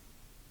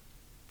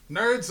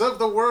Nerds of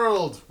the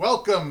world,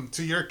 welcome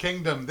to your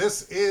kingdom.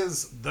 This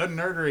is the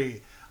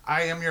Nerdery.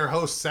 I am your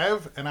host,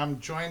 Sev, and I'm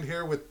joined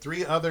here with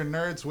three other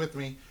nerds with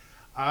me.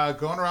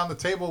 Going around the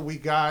table, we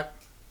got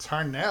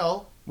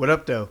Tarnell. What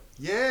up, though?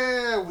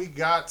 Yeah, we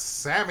got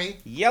Sammy.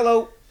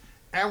 Yellow.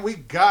 And we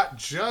got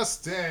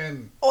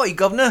Justin. Oi,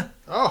 governor.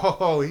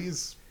 Oh,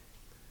 he's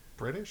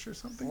British or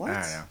something? What?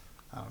 I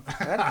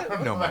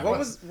don't know. I don't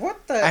know.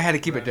 What the? I had to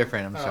keep it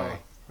different. I'm sorry.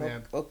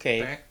 Man.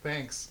 Okay.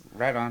 Thanks.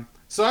 Right on.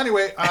 So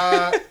anyway,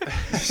 Bloody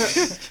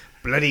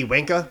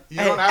wanker. you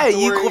don't have to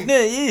you worry. governor,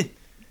 yeah.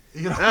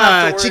 You don't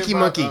have to worry cheeky about,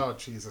 monkey. Oh,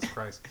 Jesus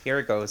Christ. Here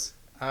it goes.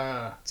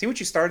 Uh, See what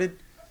you started?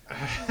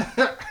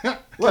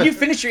 What? Can you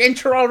finish your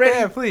intro already?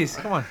 Yeah, please,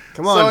 come on.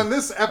 Come So on. in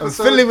this I'm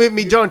episode, fiddling with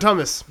me, John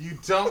Thomas. you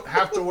don't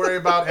have to worry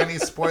about any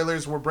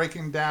spoilers. We're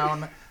breaking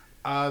down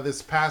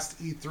this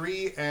past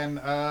E3 and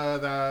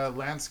the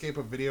landscape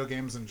of video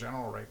games in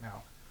general right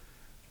now.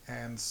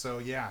 And so,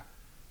 yeah.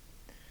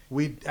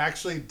 We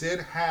actually did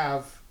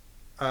have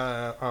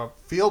a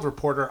field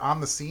reporter on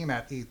the scene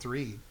at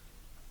E3.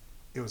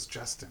 It was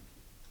Justin.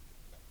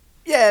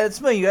 Yeah,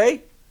 it's me, eh?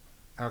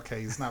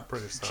 Okay, he's not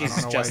British, so Jesus,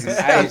 I don't know Justin.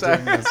 why he's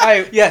doing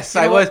this. Yes,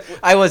 You I know was. what?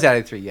 I was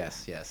at E3.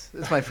 Yes.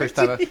 It's my first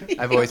time.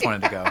 I've always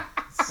wanted to go.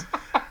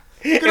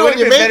 It on would have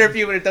you, been mate. better if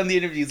you would have done the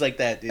interviews like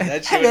that, dude.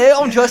 That shit-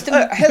 Hello, I'm Justin.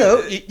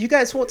 hello, you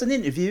guys want an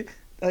interview?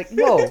 Like,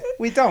 no,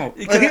 we don't.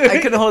 I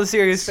couldn't hold a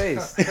serious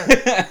face.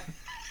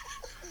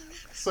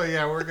 So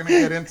yeah, we're gonna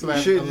get into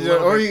that. Should, a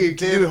little or bit. you could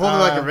do hold it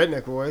like a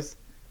redneck voice.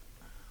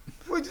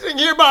 What you think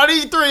here about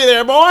E3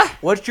 there, boy?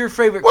 What's your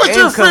favorite? What's game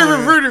your cover?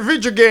 favorite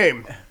video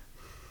game?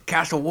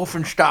 Castle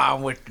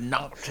Wolfenstein with the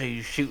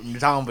Nazis shooting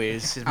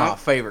zombies is my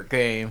favorite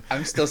game.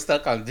 I'm still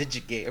stuck on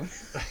Digit Game.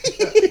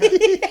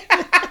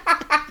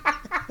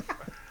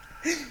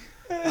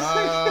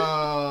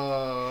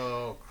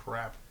 Oh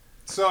crap!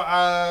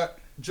 So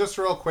just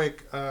real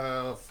quick,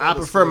 I full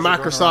prefer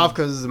disclosure, Microsoft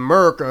because it's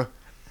America.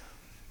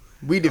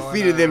 We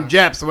defeated them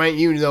Japs, so ain't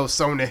you know,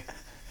 Sony.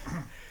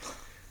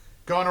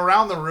 going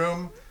around the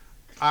room.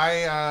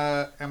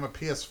 I am a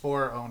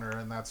PS4 owner,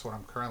 and that's what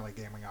I'm currently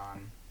gaming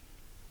on.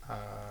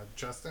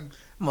 Justin,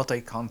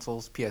 Multi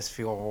consoles,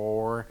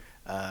 PS4,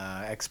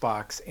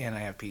 Xbox, and I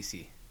have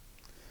PC.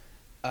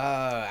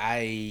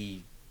 I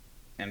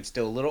am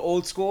still a little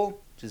old school,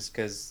 just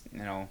because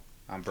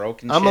I'm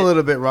broke and I'm shit. a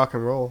little bit rock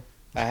and roll.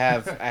 I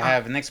have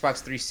an Xbox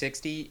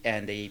 360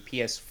 and a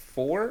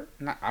PS4.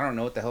 I don't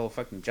know what the hell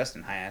fucking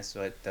Justin has,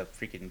 but the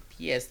freaking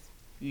PS.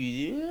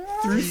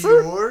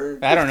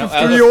 PS4. I don't know.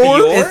 Three-or?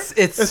 It's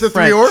It's a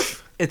French. three-or?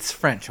 It's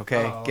French.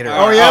 Okay, Oh. get it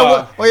Oh right.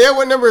 yeah,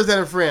 what number is that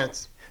in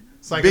France?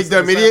 It's like Big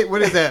dumb idiot.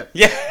 What is that?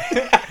 Yeah.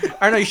 I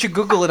don't know. You should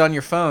Google it on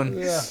your phone.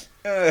 Yeah.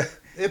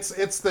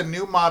 It's the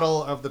new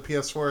model of the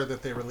PS4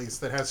 that they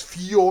released that has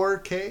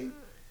 4K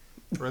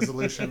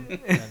resolution,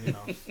 and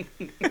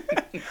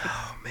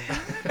Oh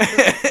man,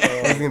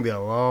 it's gonna be a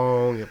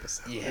long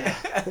episode.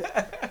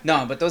 Yeah.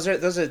 No, but those are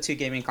the two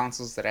gaming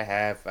consoles that I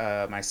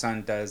have. My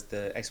son does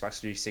the Xbox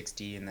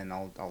 360, and then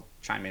I'll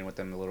chime in with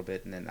them a little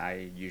bit, and then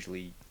I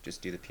usually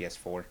just do the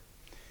PS4.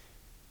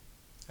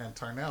 and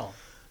Tarnell.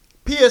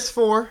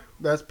 PS4.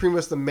 That's pretty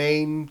much the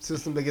main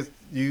system that gets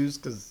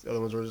used because the other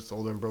ones are just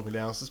older and broken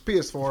down. So it's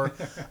PS4.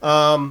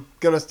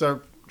 Gonna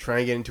start trying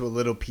to get into a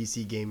little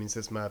PC gaming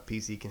since my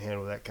PC can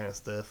handle that kind of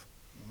stuff.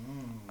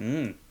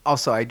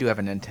 Also, I do have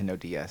a Nintendo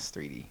DS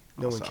 3D.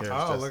 No also. one cares. Oh,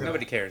 Justin. look at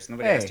Nobody cares.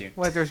 Nobody Hey, asked you.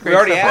 well, there's We great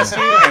already stuff asked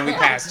on you, and we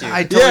passed you.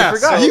 I totally Yeah,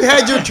 forgot. so you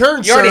had your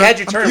turn. You already sir. had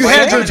your turn. You Why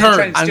had are your you trying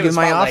turn. to I'm steal giving the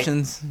my spotlight?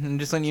 options. I'm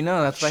just letting you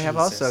know. That's what I have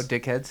also, Jesus.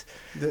 dickheads.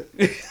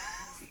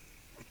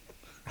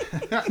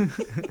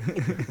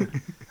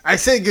 I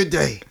say good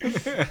day.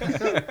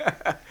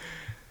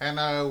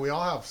 And we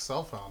all have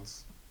cell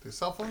phones. Do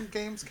cell phone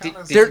games count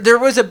as? There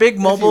was a big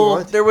you mobile.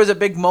 want. There was a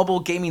big mobile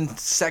gaming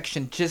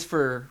section just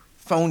for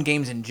phone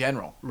games in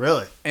general.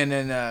 Really? And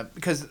then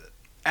because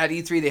at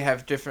E3 they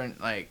have different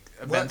like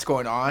events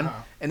going on,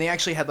 and they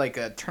actually had like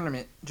a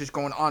tournament just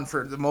going on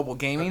for the mobile A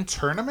gaming.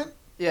 tournament?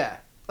 Yeah,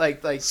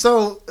 like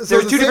So there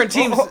were the two thing- different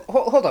teams.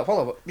 Hold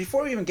up.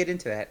 Before we even get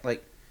into that,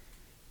 like,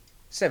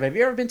 Seb, have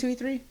you ever been to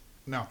E3?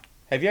 No.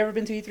 Have you ever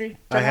been to E3?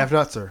 I have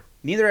not, sir.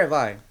 Neither have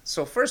I.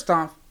 So first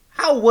off,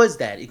 how was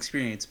that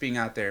experience being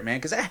out there, man?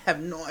 Because I have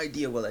no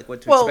idea what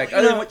to Well, expect you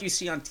other than know- what you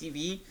see on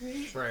TV.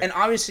 Right. And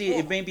obviously,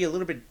 it may be a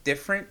little bit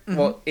different.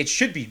 Well, it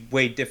should be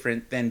way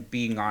different than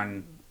being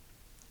on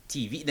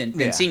TV, than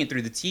Yeah. seeing it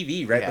through the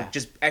TV, right? Yeah. But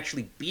just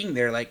actually being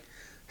there, like,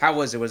 how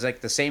was it? Was it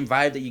like the same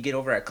vibe that you get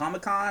over at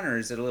Comic-Con, or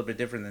is it a little bit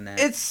different than that?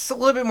 It's a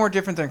little bit more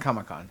different than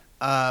Comic-Con.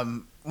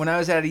 When I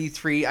was at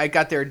E3, I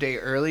got there a day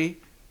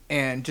early,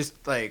 and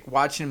just like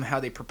watching them how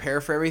they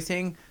prepare for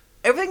everything.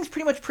 Everything's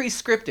pretty much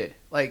pre-scripted.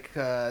 Like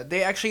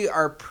they actually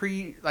are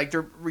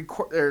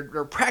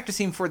they're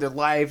practicing for the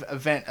live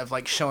event of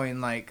like showing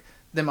like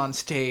them on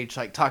stage,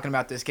 like talking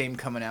about this game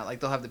coming out. Like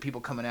they'll have the people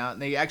coming out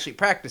and they actually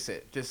practice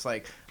it. Just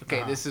like,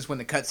 okay, this is when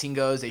the cutscene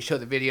goes. They show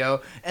the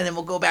video and then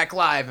we'll go back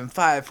live in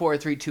 5, 4,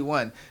 3, 2,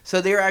 1.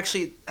 So they're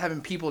actually having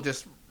people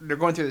they're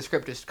going through the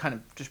script, just kind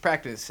of just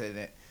practicing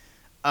it.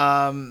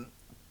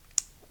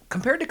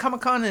 compared to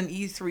Comic-Con and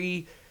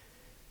E3,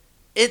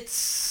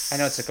 it's... I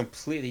know it's a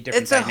completely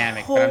different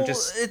dynamic, but I'm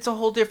just... It's a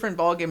whole different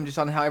ballgame just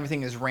on how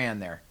everything is ran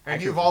there.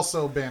 And you've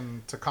also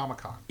been to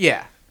Comic-Con.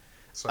 Yeah.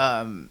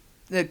 So.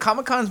 The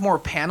Comic-Con's more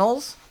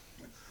panels.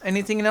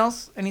 Anything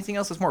else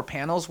is more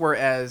panels,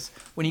 whereas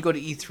when you go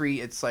to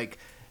E3, it's like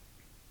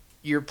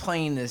you're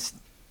playing this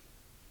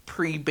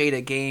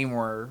pre-beta game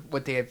or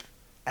what they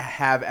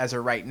have as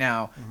of right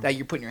now that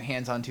you're putting your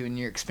hands onto, and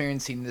you're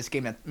experiencing this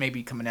game that may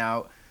be coming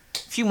out a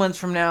few months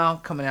from now,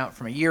 coming out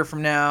from a year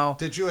from now.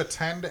 Did you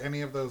attend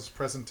any of those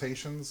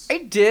presentations? I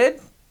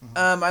did.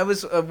 I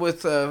was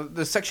with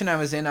the section I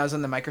was in. I was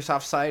on the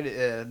Microsoft side.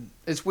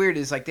 It's weird.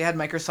 Is like they had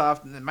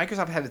Microsoft. And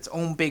Microsoft had its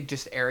own big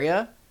just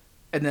area,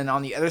 and then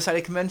on the other side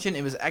of the convention,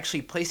 it was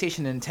actually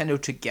PlayStation and Nintendo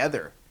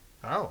together.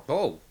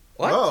 Oh,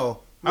 what?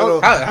 Oh.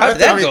 How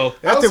did that go?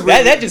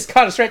 That just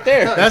caught us right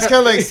there. That's kind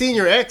of like seeing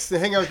your ex to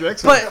hang out with your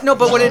ex. But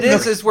what it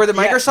is where the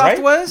Microsoft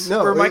right? was,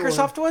 No, where it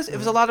Microsoft was, it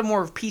was a lot of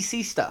more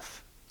PC stuff.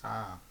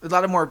 Ah. A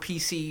lot of more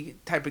PC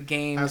type of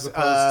games.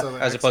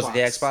 As opposed to the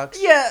Xbox?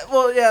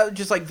 Yeah,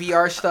 just like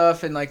VR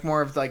stuff and like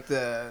more of like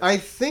the... I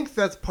think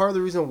that's part of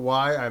the reason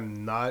why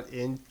I'm not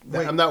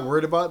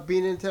worried about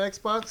being into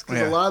Xbox,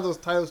 because a lot of those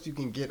titles you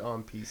can get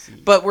on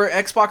PC. But where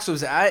Xbox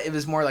was at, it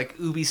was more like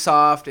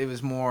Ubisoft. It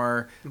was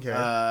more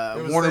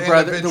Warner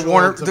Brothers.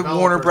 The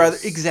Warner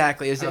Brothers.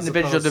 Exactly, it was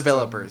individual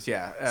developers. So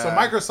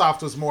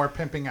Microsoft was more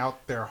pimping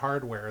out their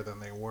hardware than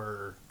they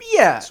were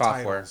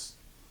software. titles.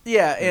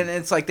 Yeah, and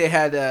it's like they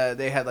had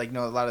like a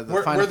lot of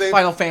the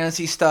Final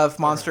Fantasy stuff,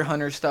 Monster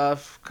Hunter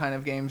stuff, kind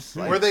of games.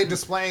 Were they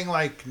displaying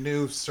like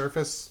new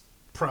Surface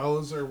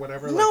Pros or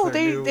whatever? No, like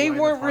they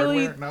weren't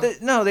really.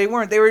 No? They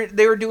weren't. They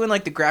were doing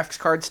like the graphics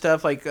card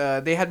stuff. Like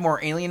they had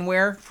more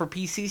Alienware for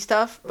PC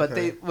stuff, but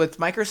with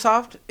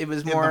Microsoft it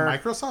was more in the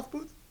Microsoft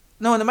booth.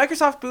 No, in the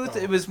Microsoft booth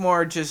it was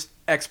more just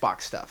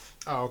Xbox stuff.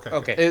 Oh, okay.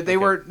 Okay. They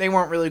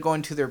weren't really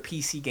going to their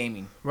PC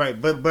gaming. Right,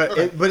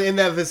 but in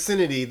that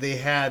vicinity they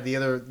had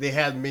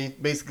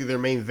basically their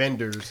main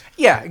vendors.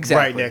 Yeah,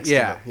 exactly. Right next to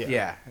them.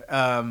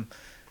 Yeah.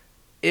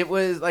 It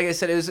was like I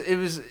said.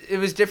 It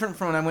was different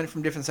from when I went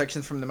from different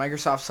sections from the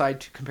Microsoft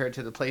side compared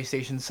to the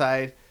PlayStation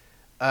side.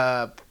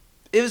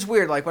 It was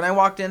weird. Like when I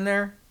walked in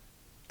there,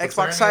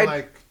 Xbox side,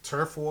 like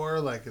turf war,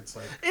 like it's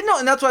like no,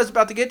 and that's what I was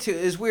about to get to.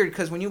 It was weird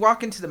because when you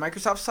walk into the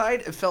Microsoft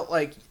side, it felt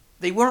like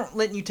they weren't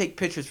letting you take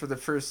pictures for the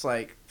first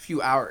like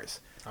few hours.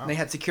 And they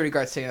had security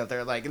guards standing out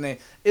there, like, and it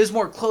was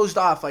more closed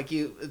off, like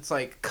it's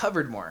like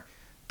covered more.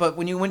 But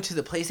when you went to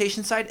the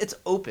PlayStation side, it's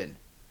open.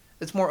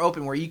 It's more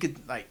open where you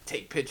could like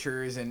take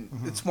pictures, and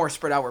it's more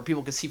spread out where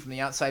people could see from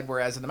the outside.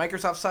 Whereas in the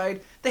Microsoft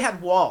side, they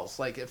had walls.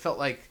 Like it felt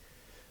like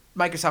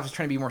Microsoft was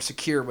trying to be more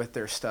secure with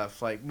their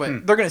stuff. Like,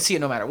 but they're gonna see it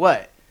no matter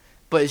what.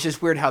 But it's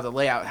just weird how the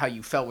layout, how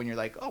you felt when you're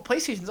like, oh,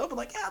 PlayStation's open.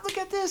 Like, yeah, look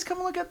at this. Come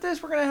look at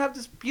this. We're going to have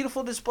this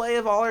beautiful display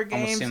of all our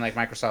games. Almost seemed like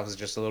Microsoft was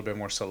just a little bit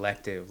more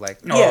selective. Like,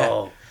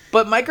 yeah.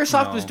 But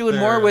Microsoft was doing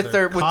more with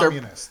their but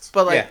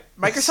like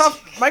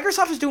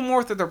Microsoft was doing more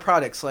with their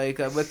products. Like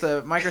with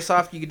the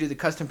Microsoft, you could do the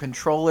custom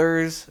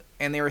controllers,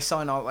 and they were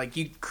selling all like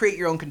you create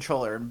your own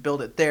controller and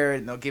build it there,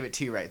 and they'll give it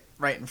to you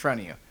right in front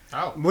of you.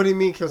 Oh. What do you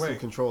mean custom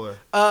controller?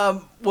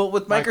 Well,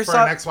 with Microsoft,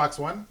 for an Xbox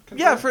One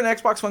controller? Yeah, for an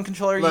Xbox One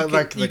controller,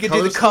 you could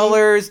do the scheme?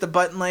 colors, the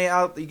button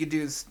layout. You could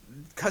do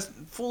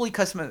fully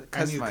customized.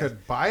 And you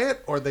could buy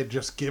it, or they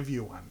just give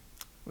you one.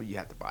 Well, you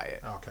have to buy it.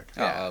 Oh, okay.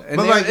 Yeah.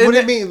 But like, what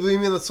do you mean? What do you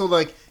mean? So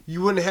like,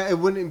 you wouldn't have it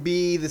wouldn't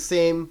be the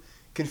same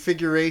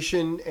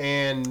configuration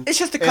and it's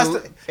just a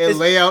custom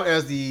layout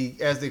as the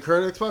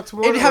current Xbox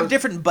One. It'd have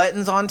different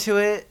buttons onto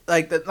it,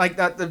 like the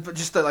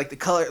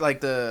color, like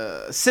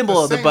the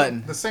symbol of the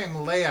button. The same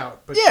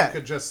layout, but you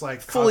could just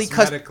like fully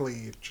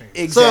cosmetically change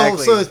it.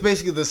 Exactly. So it's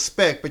basically the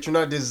spec, but you're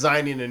not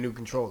designing a new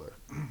controller.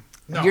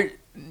 No.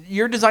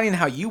 You're designing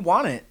how you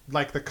want it,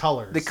 like the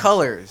colors. The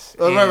colors.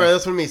 Oh, right.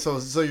 That's what I mean. So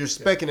you're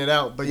speccing it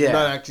out, but you're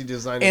not actually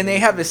designing. And they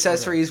have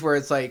accessories where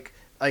it's like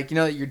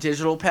your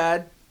digital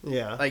pad.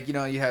 Yeah. Like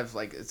you have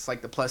like it's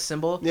like the plus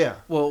symbol. Yeah.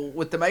 Well,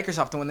 with the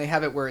Microsoft one, they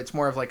have it where it's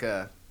more of like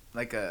a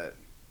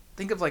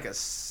think of like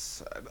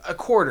a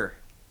quarter.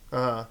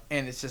 Uh-huh.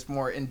 And it's just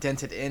more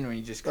indented in when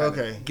you just kind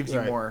of gives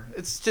you more.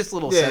 It's just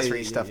little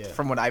accessory stuff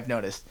from what I've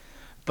noticed.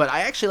 But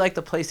I actually like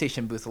the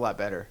PlayStation booth a lot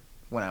better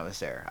when I was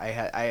there.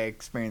 I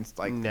experienced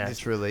like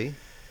naturally.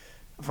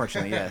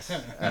 Unfortunately, yes.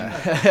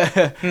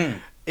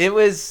 It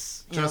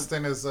was.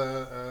 Justin is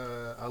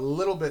a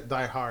little bit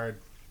diehard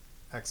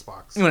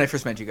Xbox. When I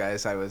first met you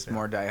guys, I was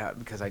more diehard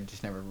because I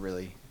just never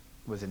really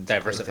was in.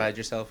 Diversified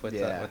yourself with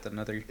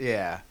another.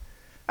 Yeah.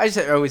 I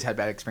always had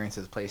bad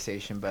experiences with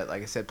PlayStation, but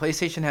like I said,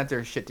 PlayStation had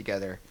their shit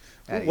together.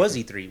 What was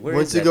E3? Where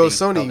Once you go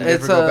Sony, you never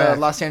it's go back.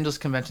 Los Angeles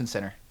Convention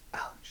Center.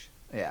 Oh,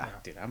 yeah.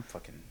 Dude, I'm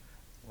fucking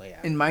way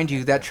out. And mind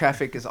you, that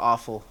traffic is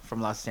awful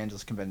from Los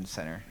Angeles Convention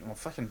Center. Well,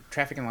 fucking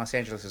traffic in Los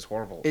Angeles is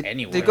horrible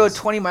anyway. To go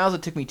 20 miles,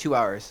 it took me 2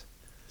 hours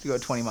to go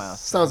 20 miles.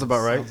 Sounds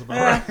about right.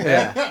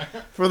 Yeah.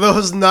 For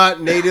those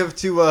not native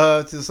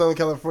to Southern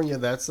California,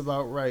 that's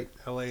about right.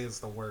 LA is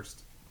the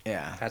worst.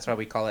 Yeah. That's why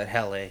we call it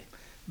Hell, eh?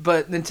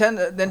 But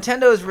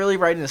Nintendo is really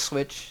riding the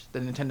Switch, the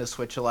Nintendo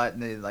Switch a lot,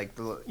 and they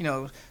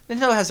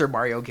Nintendo has their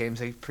Mario games.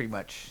 They pretty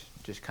much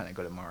just kind of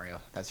go to Mario.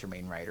 That's their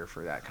main rider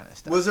for that kind of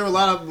stuff. Was there a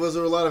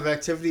lot of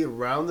activity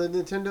around the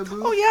Nintendo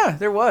booth? Oh yeah,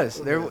 there was.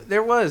 Okay.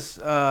 There was.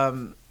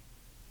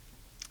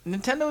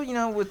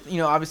 Nintendo, with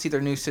obviously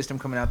their new system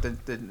coming out,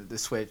 the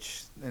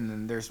Switch, and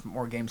then there's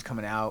more games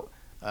coming out.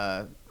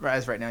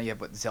 As right now, you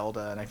have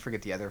Zelda, and I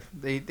forget the other.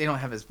 They don't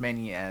have as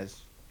many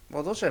as.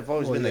 Well, those have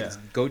always been the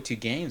go-to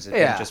games. It's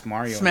been just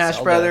Mario, Smash and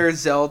Zelda. Brothers,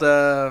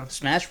 Zelda.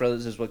 Smash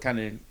Brothers is what kind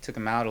of took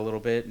them out a little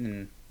bit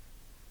and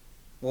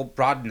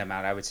broadened them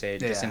out. I would say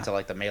just into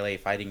like the melee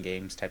fighting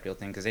games type deal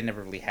thing because they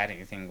never really had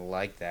anything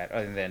like that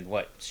other than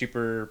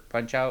Super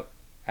Punch Out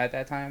at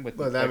that time with.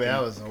 But that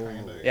was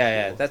old.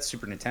 Yeah, that's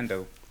Super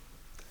Nintendo.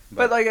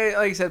 But like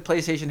I said,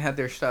 PlayStation had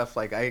their stuff.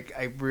 Like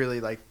I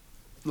really like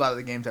a lot of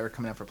the games that are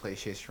coming out for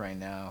PlayStation right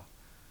now.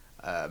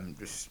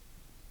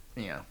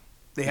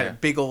 They had a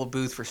big old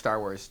booth for Star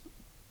Wars.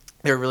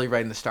 They were really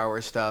writing the Star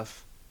Wars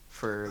stuff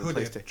for the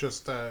PlayStation. Did?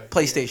 Just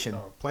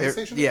PlayStation.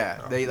 PlayStation.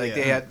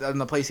 They had on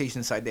the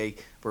PlayStation side. They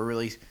were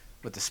really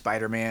with the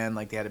Spider-Man.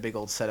 Like they had a big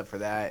old setup for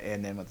that,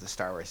 and then with the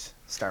Star Wars.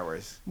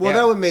 Well,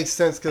 that would make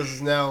sense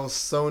because now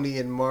Sony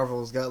and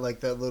Marvel's got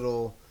like that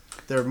little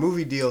their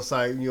movie deal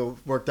side.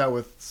 Worked out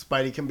with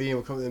Spidey being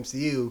able to come to the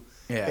MCU.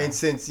 Yeah. And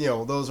since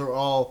those are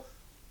all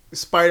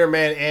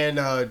Spider-Man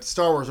and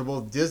Star Wars are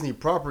both Disney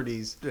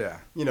properties. Yeah.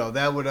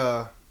 That would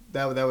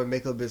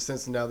make a little bit of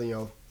sense now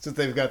that since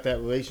they've got that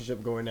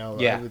relationship going now.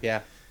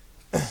 Yeah.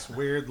 It's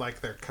weird, like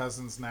they're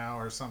cousins now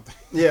or something.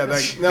 Yeah,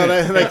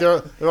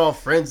 they're all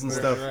friends and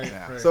stuff.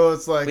 Right. So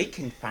it's like we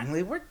can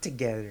finally work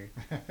together.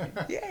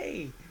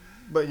 Yay!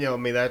 But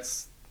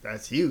that's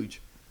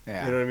huge.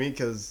 Yeah. You know what I mean?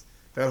 Because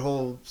that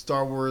whole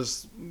Star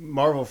Wars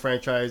Marvel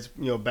franchise,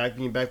 being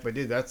backed by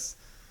Disney,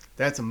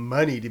 that's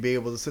money to be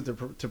able to sit there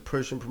to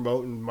push and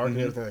promote and market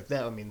and everything like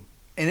that. I mean,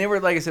 and they were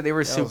like I said,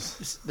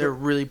 they're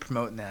really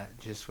promoting that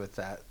just with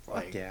that.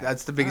 Like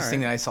that's the biggest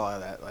thing that I saw out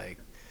of that. Like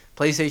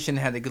PlayStation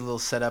had a good little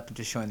setup and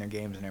just showing their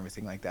games and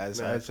everything like that.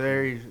 So I was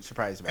very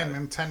surprised about it.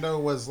 And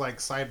Nintendo was like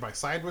side by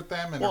side with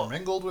them and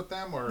mingled with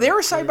them, or they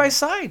were side by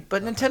side,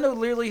 but Nintendo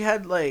literally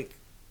had like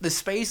the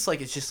space.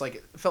 Like it's just like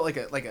it felt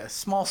like a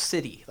small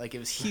city. Like it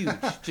was huge,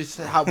 just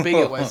how big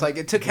it was. Like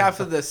it took half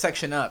of the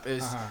section up.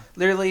 It was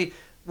literally.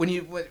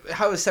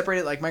 How it was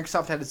separated, like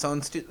Microsoft had its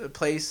own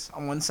place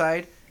on one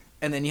side,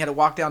 and then you had to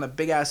walk down a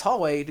big ass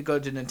hallway to go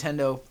to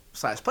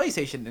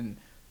Nintendo/PlayStation, and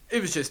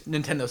it was just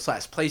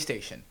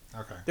Nintendo/PlayStation.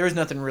 Okay. There was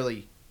nothing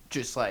really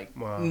just like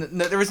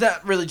there was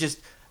not really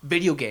just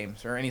video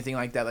games or anything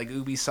like that, like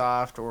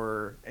Ubisoft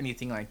or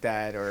anything like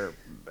that, or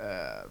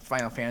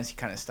Final Fantasy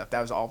kind of stuff.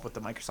 That was all with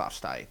the Microsoft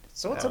side.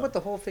 So what's up with the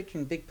whole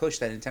freaking big push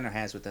that Nintendo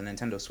has with the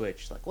Nintendo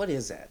Switch? Like, what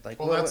is that? Like,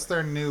 that's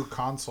their new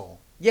console.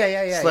 Yeah.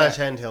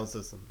 handheld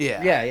system.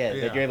 Yeah.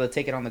 That you're able to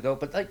take it on the go.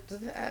 But like,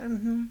 I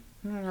don't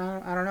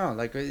know.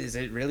 Like, is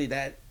it really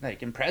that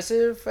like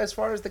impressive as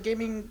far as the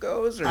gaming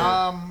goes? Or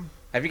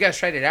have you guys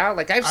tried it out?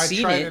 Like, I've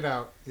seen it. I tried it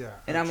out. Yeah.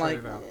 And I'm like,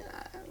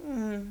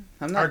 I'm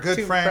not our good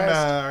too friend,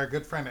 impressed. Our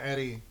good friend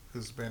Eddie,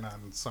 who's been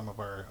on some of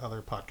our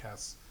other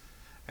podcasts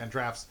and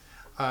drafts,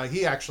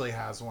 he actually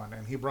has one,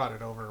 and he brought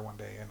it over one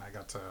day, and I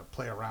got to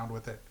play around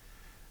with it,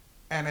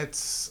 and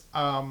it's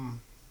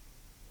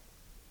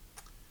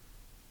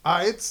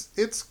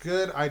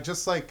good. I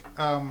just like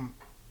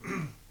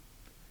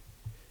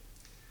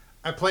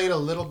I played a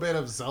little bit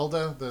of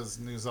Zelda, this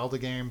new Zelda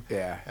game.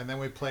 Yeah. And then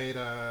we played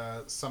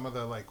some of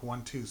the like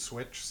 1-2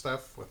 Switch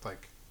stuff with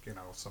like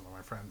some of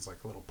my friends,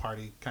 like a little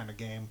party kind of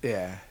game.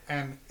 Yeah.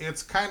 And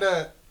it's kind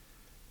of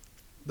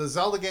the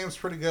Zelda game's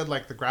pretty good.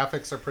 Like the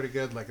graphics are pretty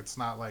good. Like it's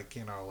not like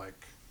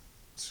like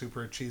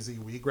super cheesy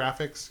Wii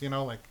graphics.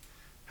 Like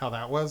how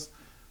that was.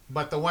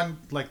 But the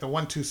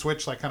 1-2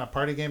 Switch like kind of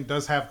party game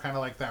does have kind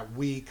of like that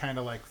Wii kind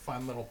of like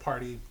fun little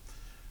party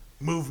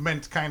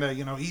movement kind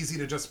of easy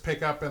to just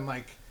pick up and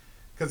like.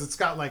 Because it's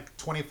got like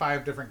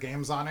 25 different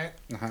games on it.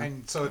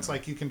 And so it's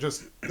like you can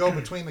just go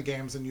between the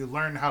games and you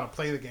learn how to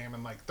play the game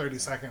in like 30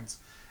 seconds.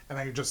 And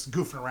then you're just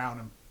goofing around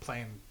and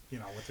playing,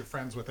 with your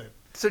friends with it.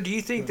 So do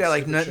you think that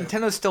like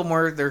Nintendo's still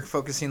more they're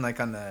focusing like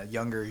on the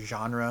younger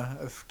genre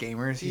of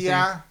gamers?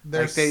 Yeah,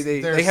 like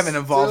they haven't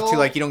evolved to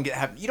like you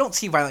don't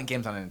see violent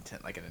games on a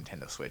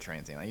Nintendo Switch or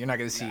anything. Like you're not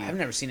going to see. I've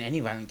never seen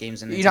any violent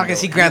games in Nintendo. You're not going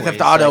to see Grand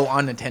Theft Auto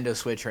on Nintendo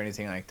Switch or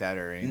anything like that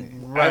or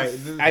anything. Right.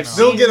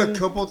 They'll get a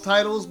couple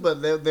titles,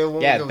 but they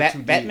won't go too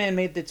deep. Batman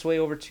made its way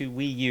over to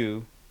Wii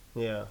U.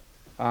 Yeah.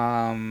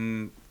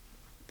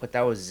 But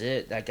that was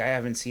it. Like I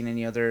haven't seen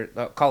any other.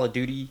 Call of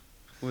Duty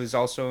was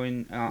also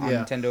on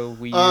Nintendo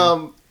Wii U.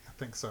 I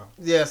think so.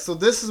 Yeah, so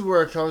this is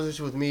where a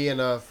conversation with me and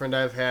a friend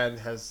I've had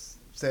has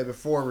said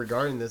before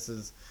regarding this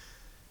is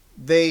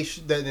that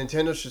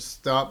Nintendo should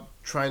stop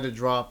trying to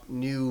drop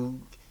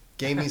new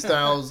gaming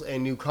styles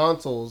and new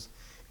consoles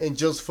and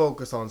just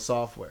focus on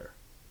software.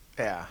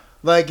 Yeah.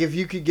 Like, if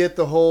you could get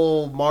the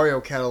whole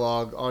Mario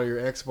catalog on your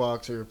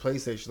Xbox or your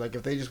PlayStation, like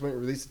if they just went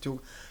and released it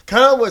to,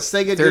 kind of what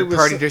Sega did with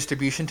Third-party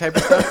distribution type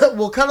of stuff?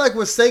 well, kind of like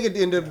what Sega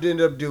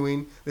ended up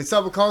doing. They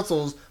stopped with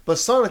consoles, but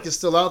Sonic is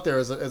still out there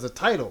as a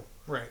title.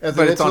 Right. As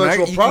But an it's on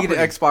intellectual you property. can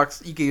get Xbox.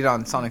 You can get it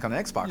on Sonic on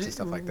Xbox and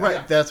stuff like that. Right,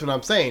 Yeah. that's what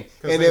I'm saying.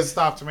 Because And they if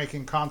stopped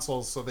making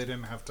consoles, so they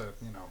didn't have to,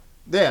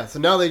 yeah, so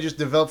now they just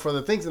develop for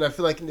other things, and I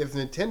feel like if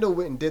Nintendo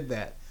went and did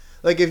that,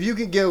 like if you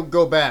could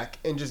go back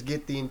and just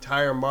get the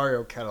entire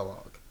Mario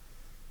catalog,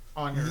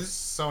 on your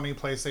Sony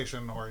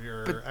PlayStation or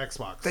your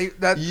Xbox.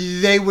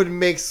 they would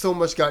make so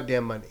much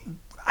goddamn money.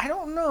 I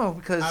don't know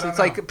because I don't it's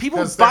know. like people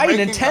 'Cause they're buy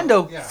making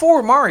Nintendo them, yeah.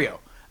 for Mario.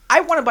 I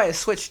want to buy a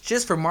Switch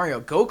just for Mario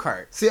Go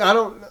Kart. See, I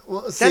don't.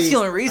 Well, That's the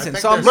only I reason.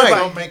 think So I'm they're right.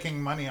 still buying.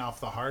 making money off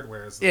the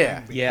hardware is the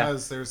Yeah. thing, Yeah.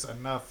 because there's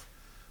enough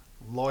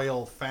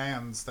loyal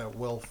fans that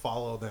will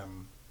follow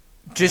them.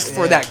 Just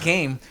for that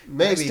game. I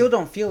maybe. still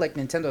don't feel like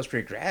Nintendo's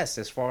progressed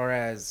as far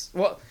as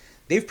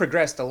they've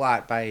progressed a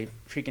lot by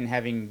freaking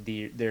having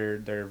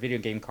their video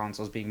game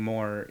consoles being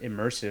more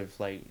immersive,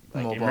 like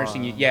Mobile.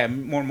 immersing you,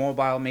 more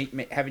mobile,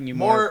 having you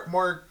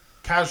More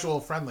casual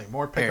friendly,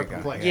 more pick There up you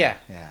and go. play. yeah,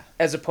 Yeah.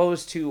 as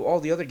opposed to all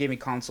the other gaming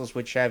consoles,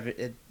 which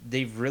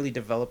they've really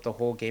developed the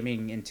whole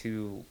gaming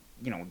into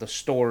the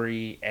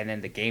story and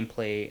then the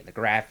gameplay, the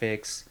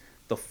graphics,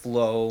 the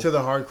flow to the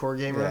hardcore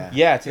gamer.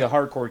 Yeah. to the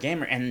hardcore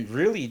gamer, and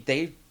really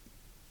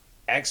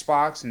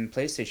Xbox and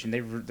PlayStation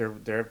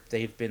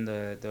they've been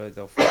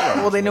the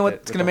Well, they know with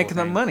what's the going to make whole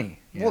them thing. money.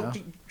 you Well, know?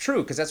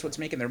 true, because that's what's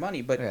making their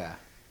money, but Yeah.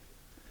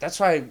 that's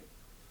why.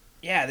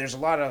 Yeah, there's a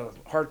lot of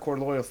hardcore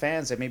loyal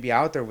fans that may be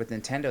out there with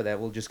Nintendo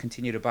that will just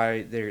continue to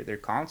buy their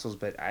consoles.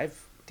 But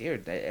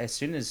as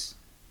soon as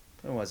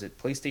when was it,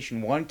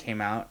 PlayStation 1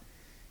 came out,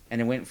 and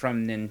it went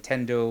from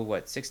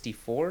Nintendo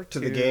 64 To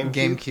the GameCube?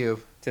 GameCube.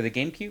 to the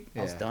GameCube,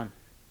 I was Yeah. done.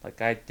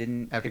 Like I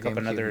didn't After pick up GameCube,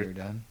 another. you're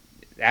done.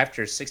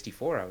 After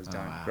 64, I was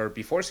done, wow. or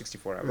before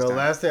 64, I was The done.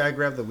 last thing I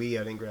grabbed the Wii,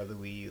 I didn't grab the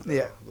Wii U. Though.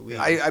 Yeah. The Wii.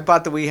 I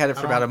bought the Wii, had it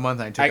for I about a don't- month,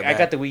 and I took it I back.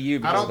 got the Wii U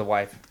because of the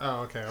wife.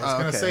 Oh, okay. I was Oh,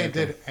 gonna okay, say, okay.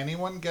 did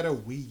anyone get a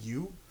Wii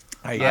U?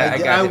 I I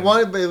got it.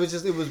 wanted, but it was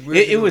weird.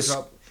 It to go was-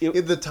 drop-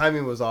 it- the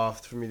timing was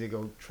off for me to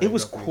go. Try It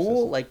was and drop a new cool,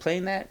 system. like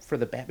playing that for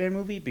the Batman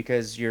movie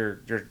because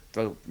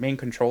the main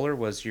controller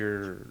was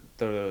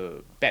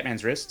the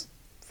Batman's wrist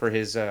for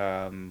his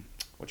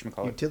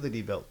whatchamacallit?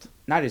 Utility belt.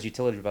 Not his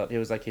utility belt. It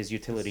was like his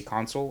utility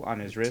console on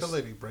his wrist.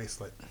 Utility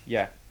bracelet.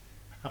 Yeah,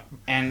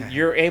 and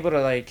you're able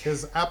to like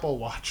His Apple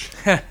Watch.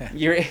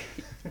 you're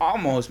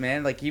almost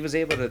man like you're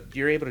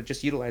able to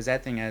just utilize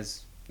that thing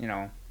as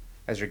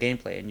as your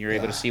gameplay, and you're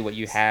able to see what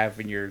you have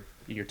in your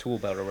tool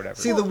belt or whatever.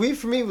 See, the Wii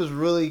for me was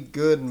really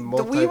good. The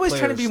Wii was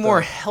trying to be multiplayer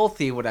more stuff.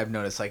 healthy. What I've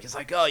noticed, like it's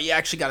like, oh, you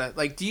actually gotta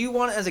like. Do you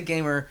want as a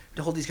gamer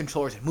to hold these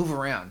controllers and move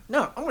around?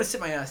 No, I'm gonna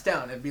sit my ass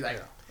down and be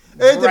like,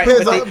 It Right,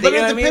 depends, but on, they- but you know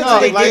it what I mean? depends No,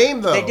 on the like,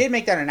 game, though. They did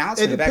make that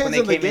announcement It back when they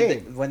depends came on the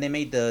in game. when they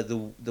made the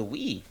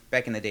Wii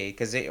back in the day,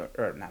 because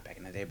or not back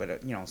in the day, but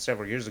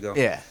several years ago.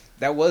 yeah,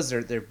 That was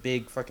their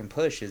big fucking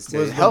push is to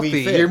Was the healthy.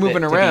 Wii Fit. You're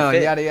moving To be around,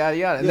 fit. yada yada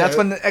yada. And Yeah. that's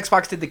when the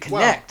Xbox did the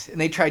Kinect,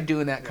 and they tried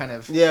doing that kind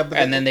of. Yeah, but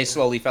and then they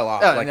slowly fell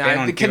off. Oh, Like no, they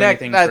don't the do Kinect.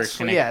 anything That's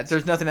for Kinect. yeah.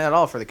 There's nothing at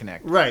all for the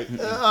Kinect. right.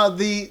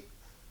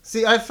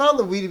 See, I found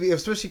the Wii to be,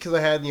 especially because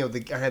I had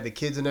I had the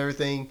kids and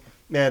everything.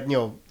 That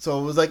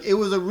so it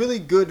was a really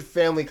good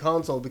family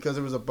console because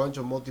there was a bunch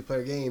of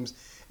multiplayer games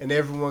and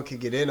everyone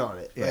could get in on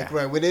it. Yeah. Like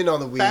when I went in on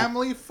the Wii.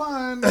 Family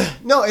fun.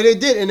 No, and it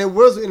did, and it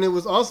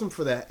was awesome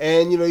for that.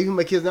 And even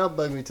my kids now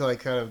bug me till I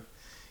kind of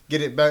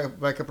get it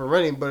back up and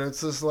running. But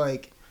it's just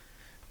like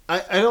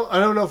I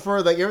don't know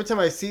for like every time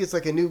I see it's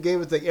like a new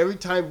game. It's like every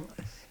time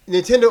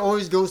Nintendo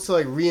always goes to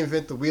like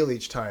reinvent the wheel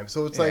each time.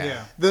 So it's like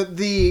Yeah.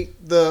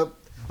 the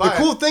But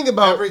cool thing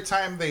about every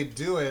time they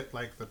do it,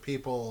 like the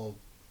people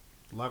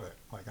love it.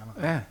 Like I don't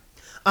know. Yeah.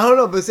 I don't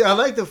know, but see, I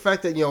like the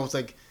fact that it's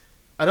like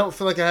I don't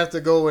feel like I have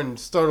to go and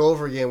start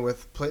over again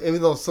with play.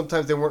 Even though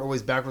sometimes they weren't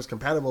always backwards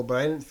compatible, but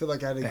I didn't feel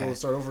like I had to go and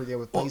start over again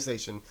with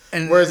PlayStation.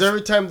 and Whereas it's-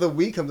 every time the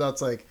Wii comes out,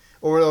 it's like,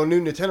 or a new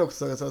Nintendo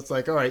comes out, it's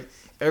like, all right,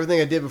 everything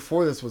I did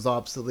before this was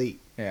obsolete.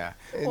 Yeah.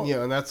 And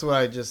and that's what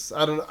I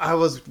don't know. I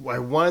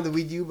wanted the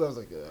Wii U, but I was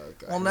like,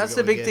 Well, and that's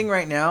the big thing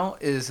right now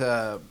is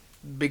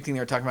big thing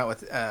they're talking about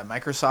with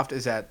Microsoft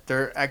is that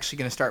they're actually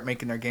going to start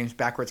making their games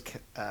backwards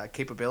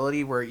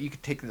capability, where you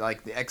could take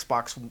like the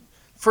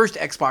first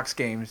Xbox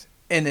games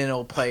and then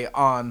it'll play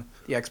on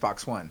the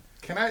Xbox One.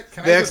 Can I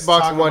The just Xbox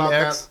talk One about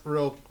X? that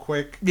real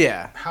quick?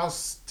 Yeah. How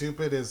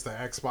stupid is the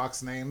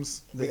Xbox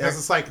names? The Because X-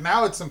 it's like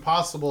now it's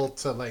impossible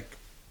to like.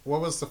 What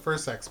was the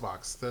first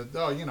Xbox? The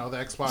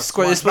Xbox. It's One.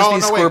 supposed to be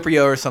wait.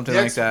 Scorpio or something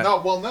The like that.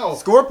 No.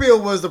 Scorpio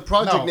was the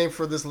project No. name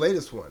for this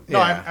latest one. No,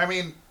 Yeah. I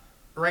mean,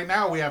 right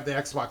now we have the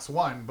Xbox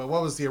One, but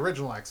what was the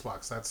original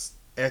Xbox? That's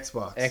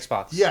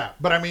Xbox. yeah.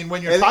 But I mean,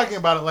 when you're And- talking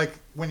about it, like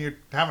when you're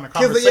having a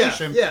 'Cause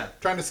conversation, yeah.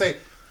 trying to say,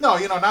 no,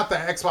 not the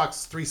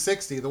Xbox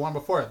 360, the one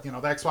before it. The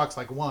Xbox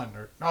like One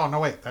or no,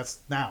 wait, that's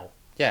now.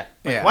 Yeah.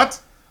 Like, Yeah. What?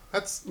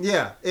 That's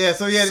Yeah.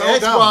 So you had So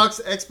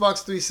Xbox,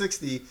 Xbox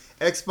 360,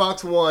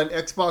 Xbox One,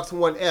 Xbox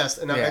One S,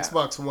 and now Yeah.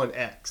 Xbox One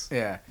X.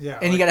 Yeah. Yeah,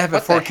 And you like, gotta have a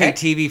what the 4K heck?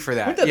 TV for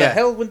that. When the yeah.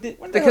 hell? When the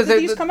hell did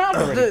these come out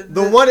already?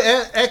 The One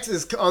X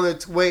is on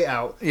its way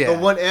out. Yeah. The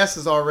One S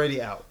is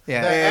already out.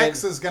 Yeah. the And-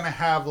 X is gonna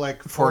have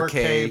like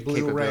 4K 4K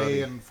Blu-ray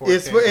capability. and 4K.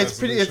 It's pretty- it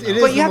resolution.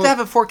 is But you the have to most- have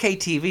a 4K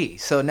TV.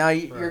 So now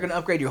you're going to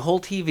upgrade your whole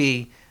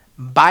TV,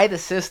 buy the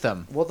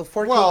system. Well, the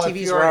 4K Well, if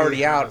TVs you were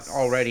already already out have a-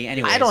 already.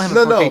 Anyways, I don't have a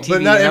No, 4K no, TV,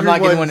 but not and I'm not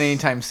getting everyone- one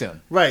anytime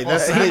soon. Right. Well,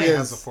 That's the Sammy thing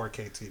has a is.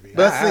 4K TV.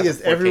 That's I the thing have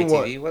is a 4K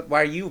everyone. TV.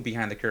 Why are you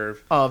behind the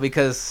curve? Oh,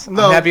 because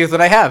No. I'm happy with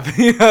what I have.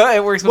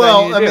 It works. What I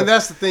Well, need to I do. mean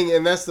that's the thing,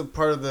 and that's the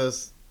part of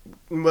this.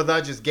 Well,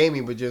 not just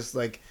gaming, but just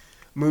like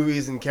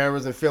movies and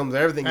cameras and films.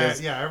 Everything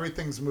is Yeah,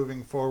 everything's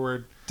moving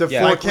forward. to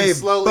Yeah. 4K, Like we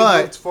slowly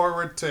but moved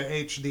forward to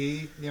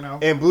HD, you know.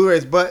 and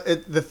Blu-rays. But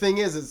the thing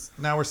is,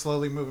 Now we're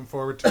slowly moving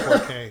forward to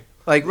 4K.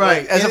 like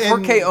right, as a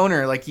and- 4K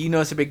owner, like you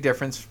notice a big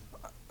difference.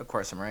 Of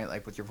course, I'm right.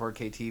 Like with your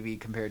 4K TV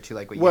compared to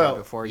like what you Well,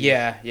 had before.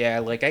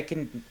 Yeah. Like I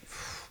can.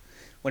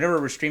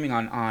 Whenever we're streaming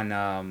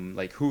on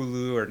like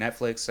Hulu or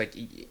Netflix, like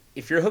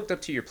if you're hooked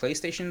up to your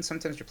PlayStation,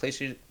 sometimes your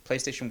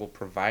PlayStation will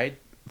provide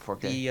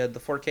 4K. the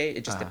 4K.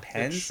 It just It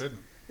depends. shouldn't.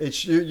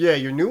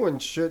 your new one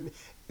should.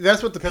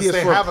 That's what the Because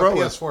they PS4 have Pro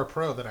a is. PS4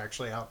 Pro that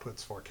actually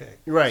outputs 4K.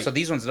 Right. So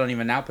these ones don't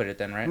even output it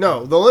then, right?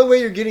 No, the only way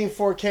you're getting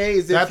 4K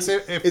is if That's you,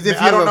 it. If- is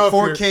if I you don't have a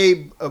know if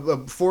 4K a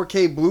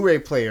 4K Blu-ray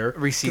player.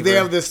 'Cause Receiver. They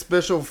have this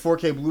special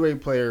 4K Blu-ray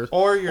player.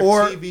 Or your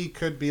Or- TV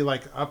could be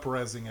like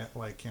up-resing it,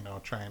 like, you know,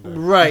 trying to...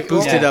 Right.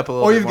 Boost it up a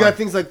little Or bit you've more. got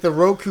things like the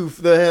Roku.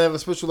 They have a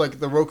special like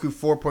the Roku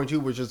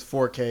 4.2, which is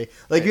 4K.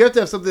 Like you have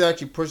to have something that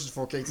actually pushes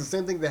 4K. It's the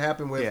same thing that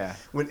happened with Yeah.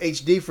 when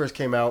HD first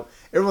came out.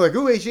 Everyone was like,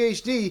 "Ooh,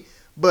 HD,"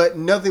 but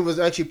nothing was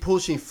actually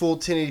pushing full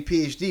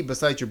 1080p HD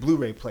besides your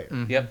Blu-ray player.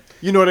 Yep.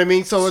 You know what I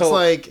mean? So it's So-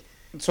 like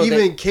So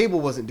even cable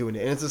wasn't doing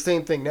it, and it's the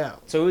same thing now.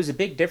 So it was a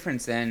big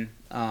difference then.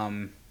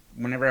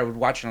 Whenever I would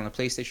watch it on the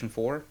PlayStation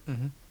 4,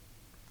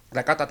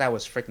 like I thought that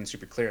was freaking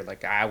super clear.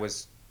 Like I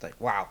was like,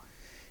 wow.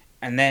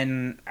 And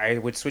then I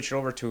would switch it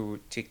over to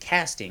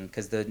casting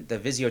because the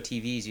Vizio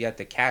TVs you have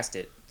to cast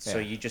it. So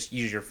Yeah. you just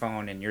use your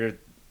phone and your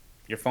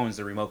phone's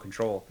the remote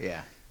control.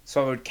 Yeah.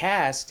 So I would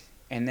cast,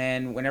 and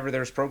then whenever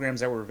there's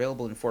programs that were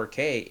available in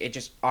 4K, it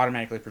just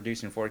automatically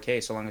produced in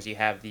 4K so long as you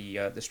have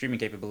the streaming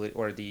capability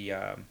or the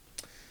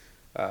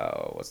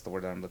what's the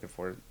word that I'm looking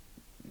for,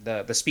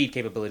 the speed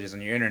capabilities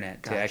on your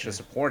internet Gotcha. to actually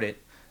support it.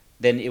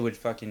 Then it would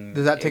fucking.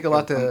 Does that take it a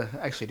lot would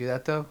to actually do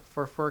that though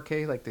for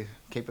 4K? Like the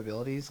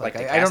capabilities? Like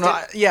to I don't know.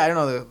 cast Yeah, I don't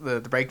know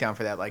the breakdown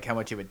for that. Like how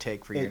much it would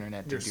take for your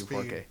internet to your do speed.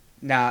 4K.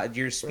 Now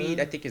your speed,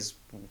 I think is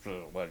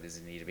what does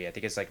it need to be? I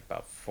think it's like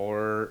about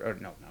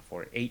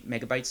 8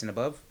 megabytes and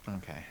above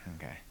Okay.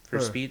 Okay. for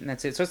speed, and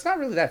that's it. So it's not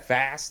really that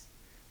fast.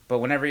 But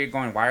whenever you're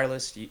going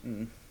wireless, you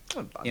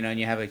know, and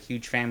you have a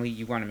huge family,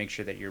 you want to make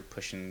sure that you're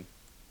pushing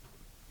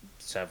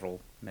several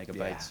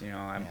megabytes. Yeah. You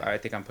know, Yeah. I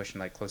think I'm pushing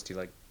like close to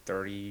like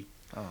 30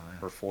 Oh,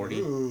 or 40.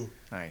 Ooh.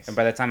 nice. And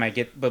by the time I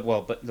get, but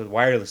the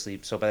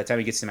wirelessly, so by the time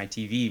it gets to my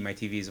TV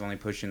is only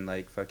pushing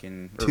like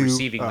fucking, or 2,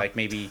 receiving oh. like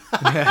maybe,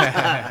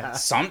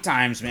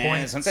 sometimes,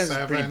 man, sometimes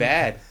it's pretty 0.7.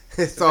 bad.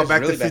 It's all That's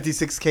back really to bad.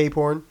 56K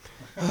porn.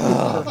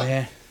 Oh,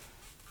 man.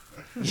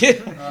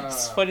 Yeah,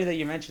 it's funny that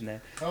you mentioned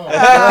that.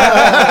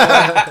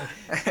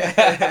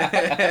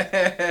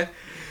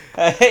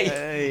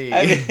 Hey,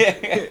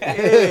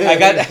 I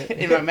got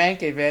in my man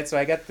cave, man. So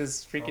I got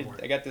this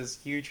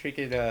huge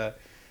freaking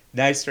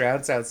nice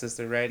surround sound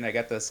system, right? And I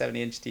got the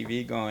 70-inch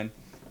TV going.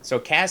 So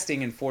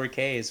casting in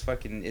 4K is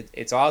fucking,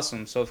 it's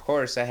awesome. So of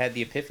course I had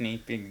the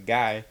epiphany, being a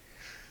guy. I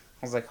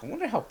was like, I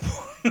wonder how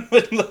porn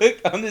would look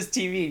on this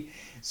TV.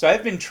 So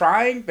I've been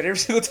trying, but every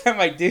single time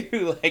I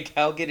do, like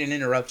I'll get an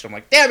interruption. I'm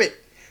like, damn it!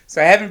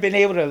 So I haven't been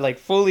able to like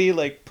fully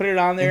like put it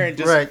on there and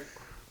just Right.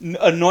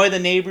 annoy the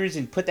neighbors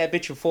and put that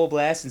bitch in full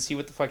blast and see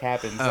what the fuck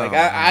happens. Oh, like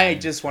I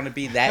just want to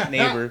be that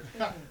neighbor.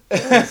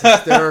 It's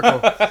hysterical.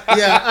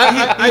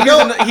 Yeah, I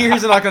know. He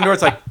hears a knock on the door.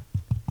 It's like,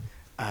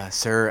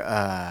 sir,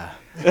 I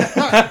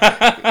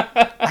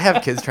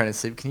have kids trying to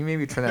sleep. Can you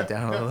maybe turn that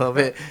down a little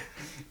bit?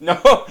 No,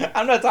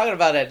 I'm not talking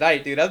about at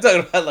night, dude. I'm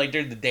talking about like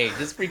during the day.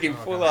 Just freaking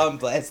full on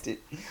blasted.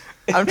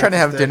 I'm trying to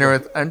have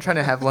I'm trying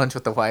to have lunch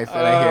with the wife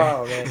that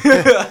I hear.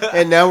 Man.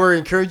 And now we're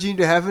encouraging you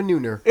to have a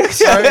nooner.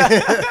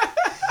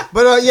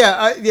 But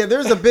yeah,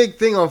 there's a big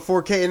thing on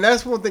 4K, and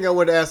that's one thing I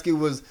wanted to ask you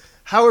was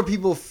how are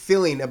people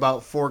feeling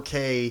about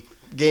 4K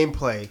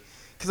gameplay?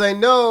 Because I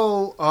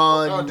know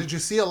on. Oh, did you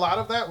see a lot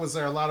of that? Was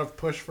there a lot of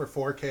push for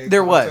 4K?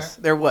 There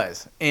content?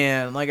 was,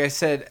 and like I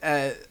said,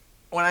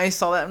 when I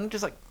saw that, I'm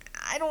just like,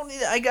 I don't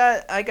need. I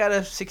got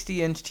a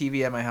 60-inch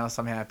TV at my house.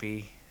 I'm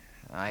happy.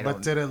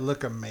 But did it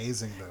look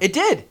amazing though? It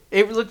did.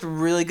 It looked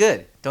really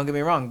good. Don't get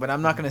me wrong, but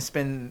I'm not going to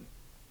spend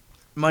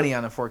money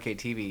on a 4K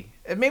TV.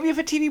 And maybe if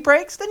a TV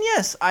breaks, then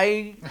yes,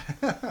 you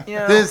know.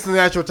 Then it's the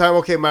natural time.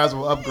 Okay, might as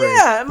well upgrade.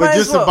 Yeah, but might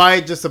just as well. to buy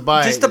it, just to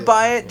buy Just it.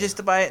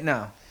 to buy it.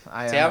 No.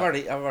 See, I've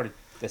already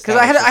Because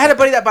I had a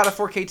buddy that bought a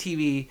 4K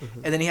TV,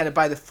 and then he had to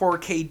buy the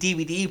 4K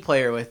DVD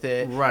player with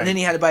it, Right. and then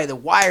he had to buy the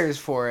wires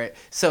for it.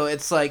 So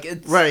it's like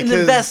it's Right, an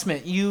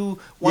investment. You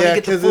want to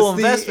get the full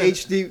investment.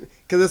 It's the HD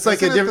because it's like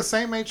Isn't a it different. the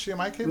same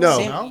HDMI cable?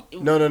 No.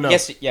 No? No.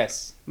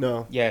 Yes.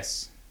 No.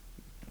 Yes.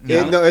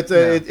 No, it's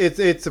a like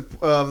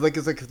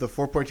the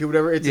 4.2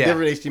 whatever. It's a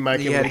different HDMI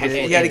You cable.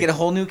 had to get a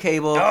whole new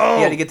cable. No.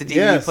 You had to get the DVD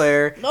Yes.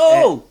 player.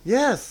 No.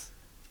 Yes.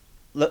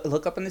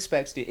 Look up in the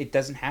specs. Dude. It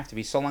doesn't have to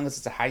be. So long as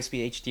it's a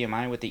high-speed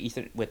HDMI with the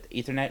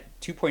Ethernet,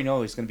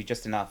 2.0 is going to be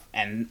just enough.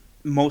 And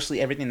mostly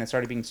everything that's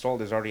already being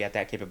installed is already at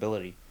that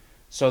capability.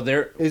 So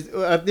there,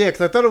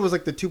 Because I thought it was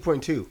like the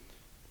 2.2,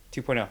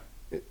 2.0.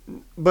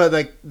 but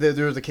like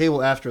there was a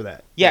cable after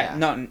that. Yeah,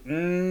 Yeah.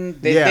 no,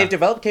 they've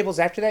developed cables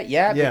after that.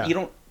 Yeah, Yeah. but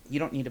you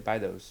don't need to buy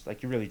those.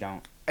 Like you really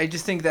don't. I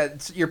just think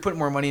that you're putting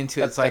more money into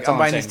it. It's That's like all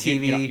I'm I'm buying this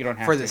saying. TV You don't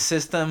have for to. the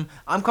system.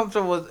 I'm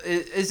comfortable with.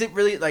 Is it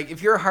really like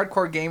if you're a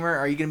hardcore gamer,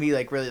 are you gonna be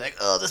like really like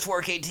this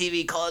 4K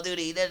TV, Call of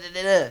Duty, da da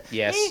da da?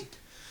 Yes.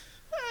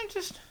 I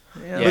just.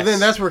 Yes. But then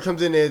that's where it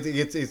comes in.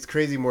 It's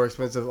crazy more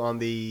expensive on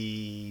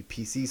the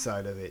PC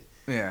side of it.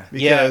 Yeah.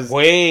 Yeah,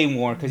 way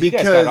more because you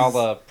guys got all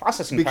the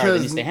processing power that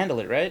needs to handle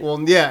it, right? Well,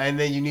 yeah, and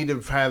then you need to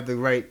have the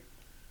right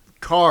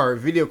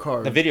video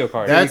card. The video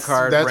card. That's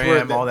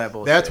RAM, where all that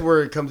bullshit. That's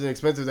where it comes in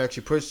expensive to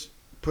actually push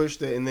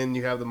it, and then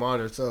you have the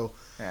monitor. So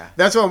Yeah.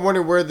 that's why I'm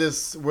wondering where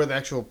the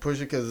actual push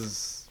it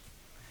because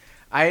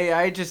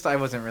I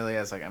wasn't really.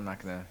 I was like, I'm not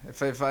gonna.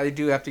 If I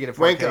do have to get a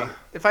 4K, Wanka.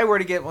 if I were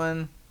to get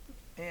one,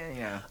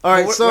 yeah. all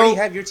right. Where So do you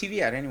have your TV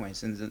at,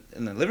 anyways? In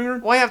the living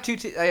room? Well, I have two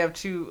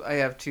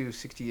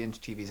 60-inch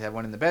TVs. I have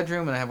one in the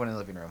bedroom and I have one in the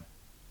living room.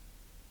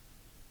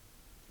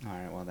 All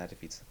right, well that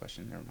defeats the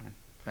question. Never mind.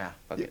 Yeah.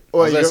 Fuck it.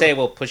 Well, I was gonna you say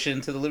we'll push it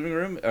into the living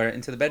room or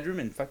into the bedroom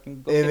and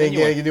fucking go. and then you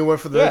can do one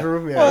for the Yeah. living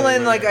room. Yeah. Well,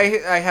 then like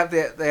I have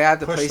the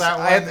Push place. that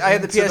one I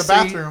have the into PS3. the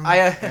bathroom I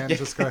and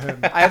just go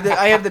ahead.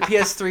 I have the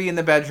PS3 in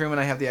the bedroom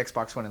and I have the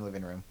Xbox One in the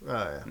living room. Oh,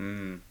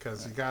 yeah.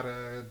 Because you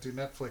gotta do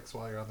Netflix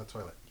while you're on the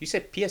toilet. You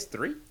said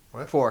PS3?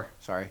 What? 4.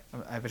 Sorry,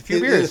 I've had a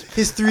few beers.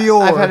 His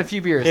 3-or. I've had a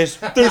few beers. His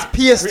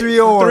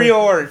PS3-or.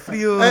 3-or.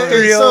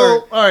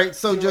 So, all right.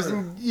 So,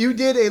 Justin, you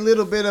did a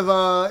little bit of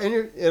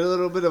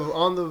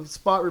on the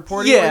spot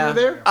reporting while you were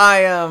there.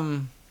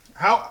 I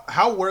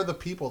How were the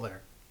people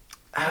there?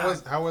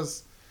 How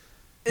was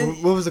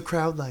What was the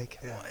crowd like?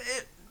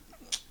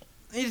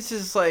 It's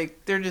just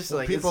like they're just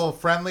like people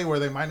friendly? Were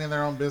they minding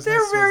their own business?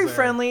 they're very Was there-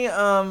 friendly.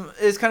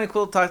 It's kind of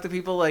cool to talk to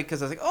people, like,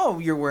 because I was like, oh,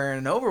 you're wearing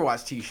an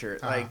Overwatch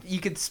T-shirt. Like, you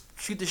could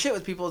shoot the shit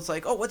with people. It's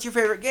like, oh, what's your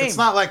favorite game? It's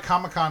not like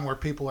Comic-Con where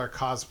people are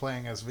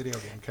cosplaying as video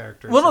game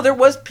characters. Well, no, or there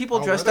was anything. people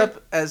Oh, dressed were there?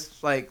 up as,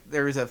 like,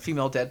 there was a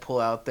female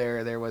Deadpool out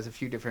there. There was a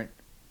few different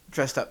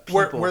dressed up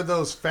people. Were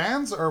those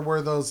fans or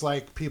were those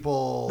like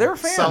people They were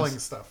fans. selling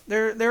stuff?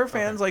 There were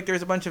fans. Like,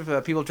 there's a bunch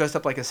of people dressed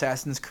up like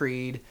Assassin's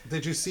Creed.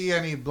 Did you see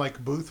any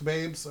like booth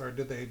babes or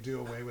did they do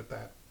away with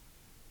that?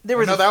 There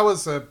was No, that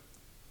was a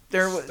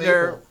there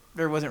staple.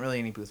 wasn't really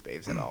any booth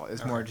babes at all. It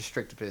was more just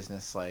strict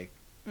business. Like,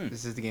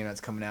 this is the game that's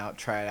coming out.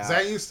 Try it out. 'cause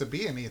that used to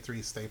be an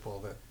E3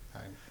 staple that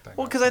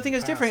Well, because I think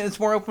it's different. It's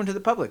more open to the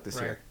public this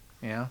Right. year.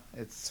 You know,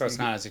 So it's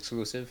not as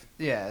exclusive.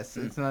 Yeah, it's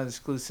not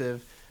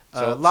exclusive.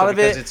 So- a lot so of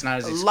because it. it's not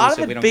as a lot of exclusive,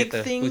 we the don't big get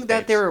the thing booth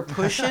that they babes. were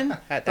pushing.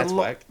 That's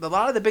whack. A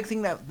lot of the big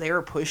thing that they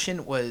were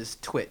pushing was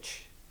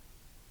Twitch.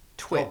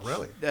 Twitch. Oh,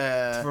 really?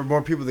 For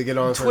more people to get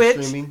on and start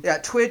Twitch. streaming. Yeah,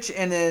 Twitch,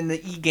 and then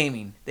the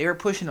e-gaming. They were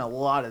pushing a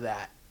lot of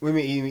that. We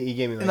mean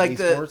e-gaming, And like like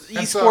esports. the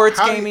And so esports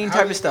how do you- gaming how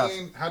type do you of stuff.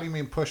 mean- how do you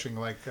mean pushing?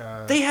 Like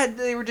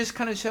They were just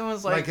kind of showing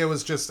us like it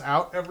was just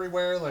out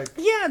everywhere? Like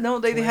yeah, no,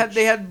 they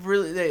had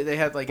really they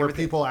had like were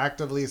everything. people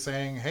actively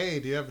saying, "Hey,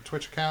 do you have a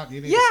Twitch account?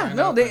 You need to Yeah, sign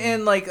no, up." they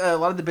and like a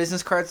lot of the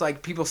business cards,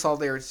 like people saw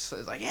they were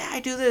like, yeah, I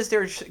do this. They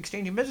were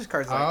exchanging business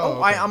cards, like, Oh,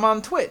 oh, okay. I'm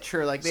on Twitch,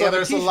 or like they so have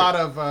there's a t-shirt. lot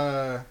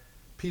of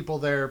people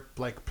there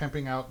like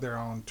pimping out their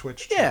own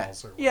Twitch yeah,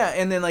 channels. Or yeah,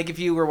 and then like if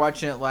you were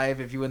watching it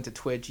live, if you went to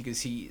Twitch, you could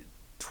see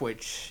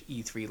Twitch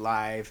E3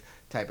 live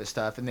type of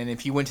stuff, and then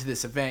if you went to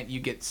this event, you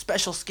get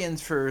special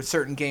skins for a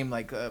certain game,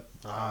 like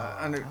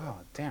under. Oh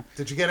damn!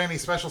 Did you get any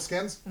special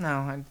skins? No,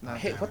 I'm not.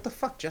 Hey, what the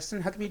fuck,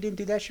 Justin? How come you didn't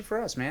do that shit for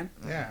us, man?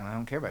 Yeah. I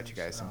don't care about you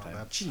guys sometimes.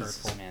 That's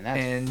Jesus, hurtful. man, that's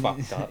And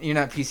fucked up. you're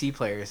not PC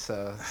players,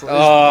 so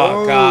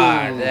Oh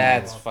god,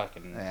 that's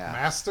fucking yeah.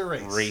 Master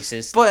Race.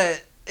 racist.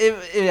 But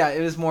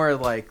it was more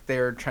like they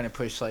were trying to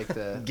push like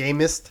the.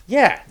 Gamist.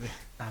 Yeah.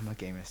 I'm a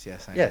gamist,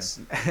 yes. I Yes.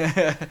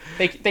 am.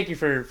 Thank you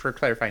for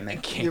clarifying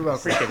that. You're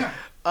welcome. Appreciate it.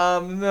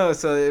 No,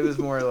 so it was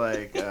more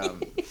like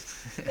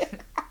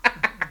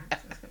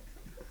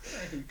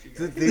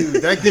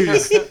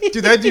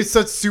That dude's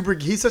such super.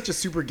 He's such a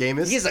super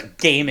gamist. He's a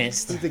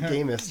gamist. He's a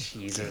gamist.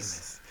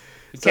 Jesus.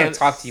 We can't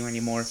talk to you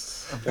anymore.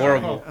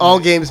 Horrible. All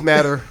games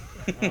matter.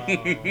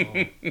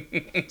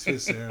 Too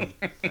soon.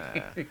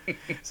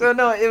 so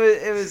no,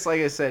 it was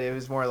like I said, it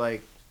was more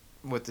like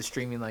with the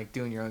streaming, like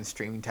doing your own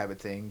streaming type of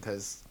thing,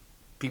 because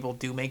people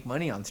do make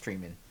money on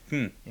streaming.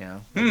 You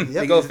know,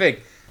 Yep. Go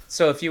fig.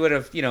 So if you would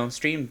have,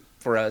 streamed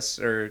for us,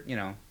 or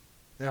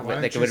Yeah,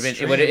 Like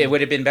it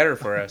would have been better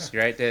for us,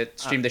 right, to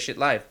stream the shit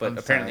live. But I'm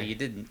apparently sorry. you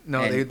didn't.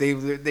 No, And- they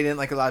didn't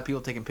like a lot of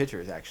people taking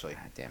pictures. Actually,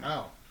 God damn it.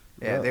 Oh,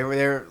 yeah, they were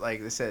there.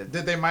 Like they said,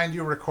 did they mind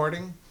you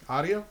recording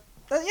audio?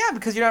 yeah,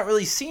 because you're not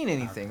really seeing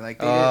anything. Like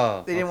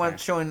they didn't want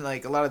showing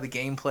like a lot of the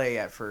gameplay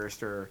at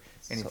first or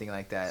anything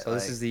like that. So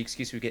this is the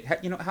excuse we get. How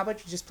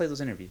about you just play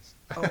those interviews?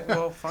 Oh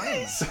well,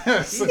 fine.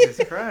 Jesus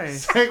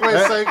Christ.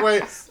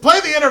 Segue. Play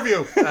the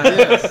interview.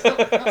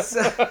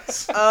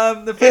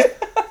 The first,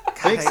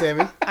 Thanks,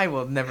 Sammy. I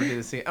will never do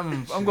this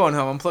again. I'm going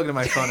home. I'm plugging in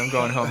my phone. I'm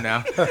going home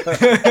now.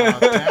 Oh,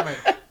 damn it.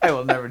 I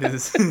will never do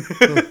this.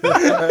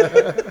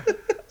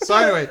 So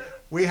anyway,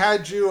 we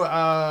had you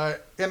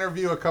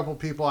interview a couple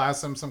people,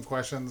 ask them some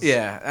questions.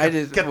 Yeah, I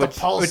did. Get the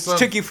pulse which of-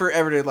 took you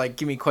forever to like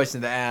give me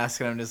questions to ask,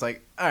 and I'm just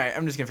like, all right,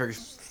 I'm just gonna figure.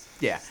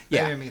 Yeah, They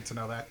yeah, didn't need to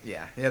know that.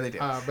 yeah, they do.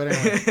 But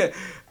anyway,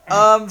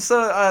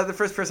 So the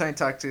first person I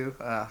talked to,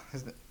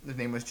 his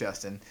name was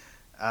Justin.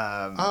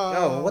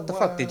 Oh, what the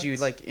fuck? Did you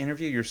like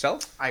interview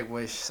yourself? I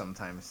wish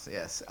sometimes,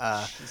 yes.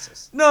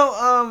 Jesus.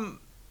 No,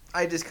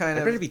 I just kind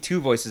There of. better be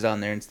 2 voices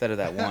on there instead of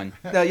that one.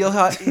 No, you'll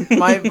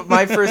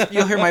my first.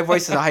 You'll hear my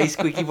voice as a high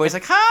squeaky voice,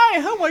 like hi,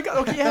 oh my god,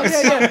 okay, yeah.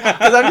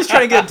 Because I'm just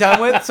trying to get it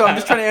done with, so I'm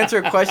just trying to answer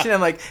a question. I'm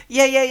like,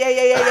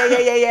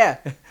 yeah.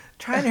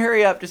 Trying to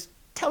hurry up. Just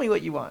tell me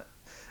what you want.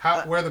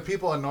 were the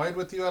people annoyed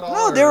with you at all?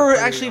 No, they or were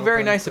pretty actually very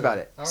open nice to- about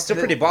it. Okay. Still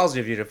pretty ballsy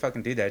of you to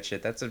fucking do that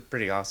shit. That's a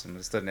pretty awesome.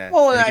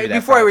 Well,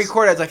 before I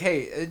record, I was like,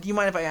 hey, do you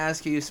mind if I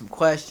ask you some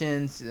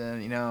questions?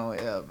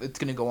 It's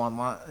gonna go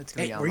online. It's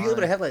gonna be Hey, online. were you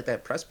able to have like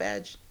that press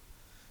badge?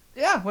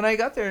 Yeah, when I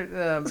got there,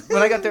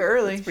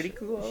 early. That's pretty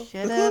cool.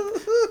 Shut up,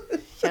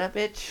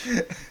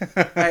 bitch.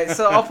 All right,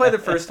 so I'll play the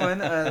first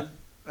one. All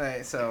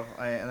right, so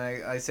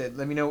I said,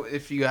 let me know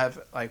if you have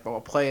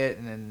I'll play it,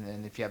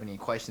 and if you have any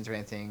questions or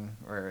anything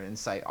or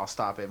insight, I'll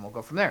stop it and we'll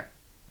go from there.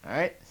 All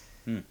right.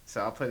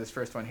 So I'll play this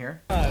first one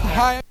here.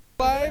 Hi, I'm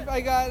live. I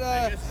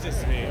got. It's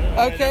just me.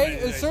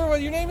 Okay, sir,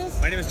 what your name is?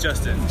 My name is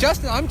Justin.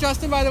 Justin. I'm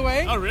Justin, by the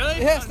way. Oh, really?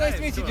 Yes, Oh, nice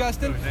to meet you, Cool.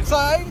 Justin. Cool. Nice So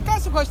to I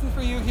got some questions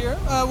for you here.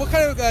 What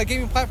kind of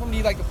gaming platform do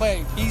you like to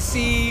play?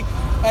 PC,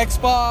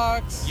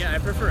 Xbox? Yeah, I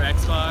prefer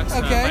Xbox.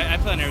 Okay. I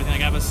play on everything.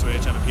 Like, I have a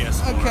Switch, I have a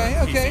PS4.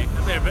 Okay.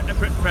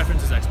 PC.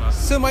 Preference is Xbox.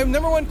 So my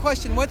number one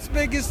question: what's the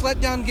biggest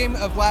letdown game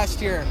of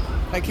last year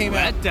that came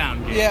out?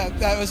 Letdown game. Yeah,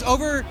 that was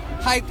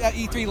overhyped at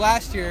E3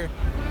 last year.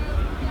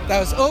 That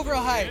was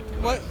overhyped.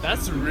 What?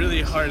 That's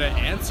really hard to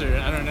answer.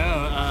 I don't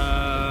know.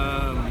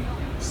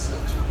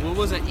 What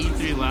was at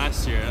E3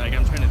 last year? Like,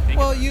 I'm trying to think.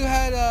 Well, you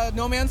had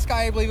No Man's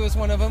Sky, I believe was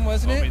one of them,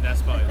 wasn't I it? mean,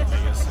 that's probably the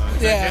biggest one.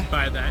 Yeah. I did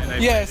buy that, and I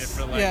Yes,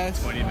 played it for like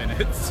yes. 20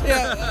 minutes.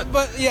 Yeah,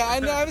 but yeah, I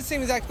know I haven't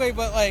seen the exact way,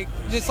 but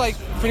just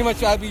pretty much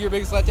that'd be your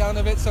biggest letdown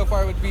of it so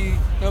far would be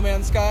No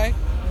Man's Sky.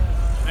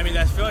 I mean,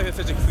 I feel like that's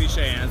such a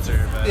cliche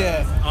answer, but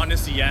Yeah.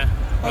 honestly, yeah,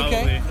 probably.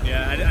 Okay.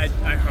 Yeah,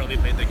 I hardly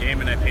played the game,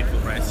 and I paid full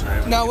price for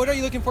it. Now, what are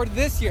you looking forward to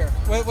this year?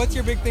 What's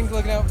your big thing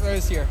looking out for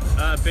this year?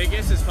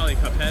 Biggest is probably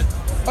Cuphead.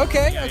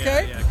 Okay, Yeah,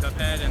 okay, Yeah,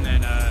 Cuphead, and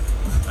then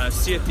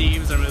Sea of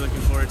Thieves I'm really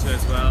looking forward to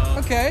as well.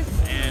 okay.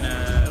 And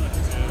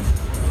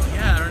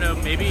yeah, I don't know,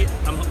 maybe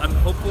I'm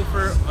hopeful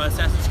for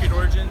Assassin's Creed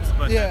Origins,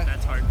 but Yeah.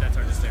 that's hard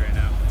to say right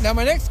now. Now,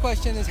 my next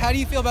question is, how do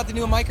you feel about the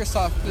new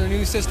Microsoft, their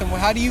new system?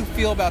 How do you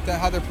feel about that?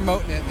 How they're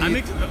promoting it?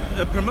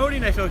 The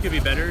promoting I feel could be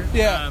better.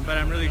 Yeah. But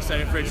I'm really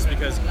excited for it just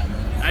because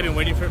I've been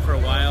waiting for it for a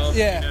while.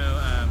 Yeah. You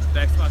know, the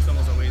Xbox One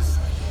was always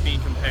being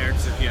compared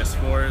to the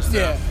PS4, so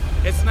Yeah.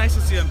 it's nice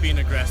to see them being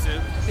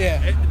aggressive.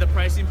 Yeah. The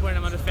pricing point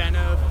I'm not a fan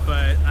of,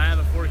 but I have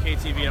a 4K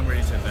TV. I'm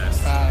ready to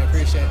invest. I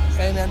appreciate it.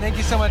 Hey, man, thank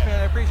you so much, man.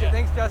 I appreciate it.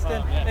 Thanks,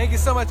 Justin. Thank you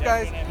so much,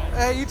 guys.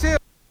 Hey, you too.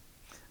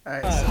 All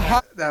right,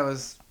 so that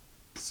was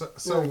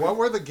So what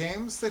were the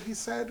games that he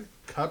said?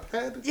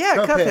 Cuphead? yeah,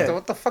 Cuphead. Cuphead. So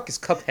what the fuck is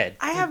Cuphead?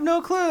 I have no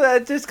clue. I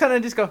just kind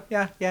of go,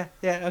 yeah,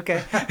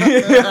 okay.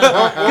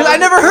 Because I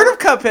never heard of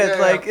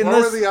Cuphead. In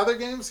what this, were the other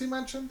games he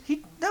mentioned?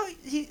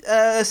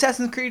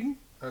 Assassin's Creed.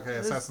 Okay,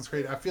 Assassin's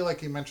Creed. I feel like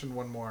he mentioned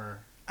one more.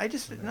 I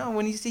just no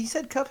when he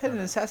said Cuphead and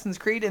Assassin's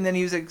Creed, and then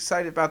he was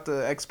excited about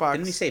the Xbox.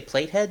 Didn't he say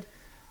Platehead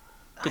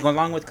to go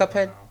along with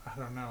Cuphead? I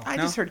don't know. I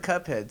No? just heard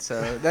Cuphead,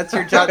 so that's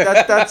your job.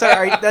 That's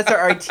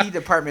our IT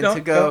department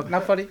to go.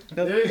 Not funny.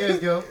 No. There you guys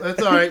go.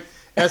 That's all right.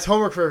 That's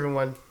homework for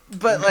everyone.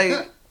 But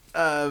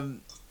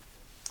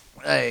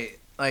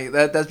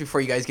that's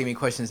before you guys gave me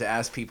questions to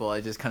ask people.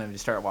 I just kind of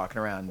just started walking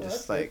around, you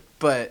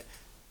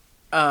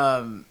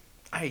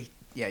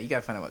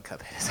gotta find out what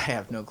Cuphead is. I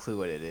have no clue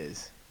what it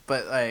is.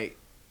 But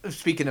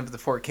speaking of the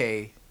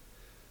 4K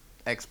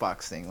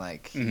Xbox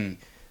thing,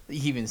 he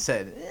even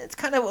said it's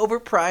kind of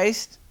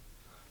overpriced.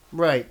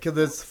 Right, because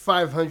it's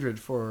 500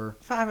 for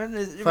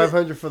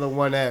 500 for the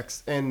One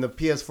X, and the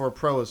PS4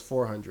 Pro is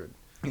 400.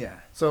 Yeah.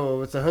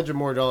 So it's $100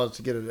 more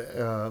to get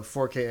a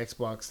 4K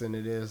Xbox than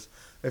it is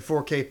a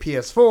 4K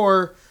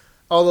PS4.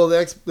 Although the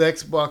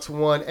Xbox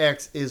One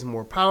X is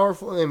more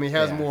powerful, I mean, it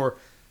has more.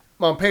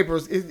 On paper,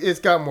 it's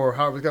got more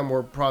power. It's got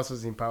more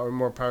processing power,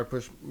 more power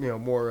push.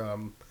 More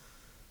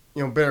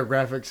better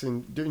graphics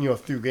and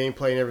through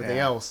gameplay and everything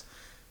else.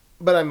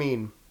 But I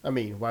mean,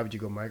 why would you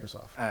go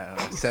Microsoft? I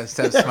don't know.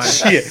 Seb's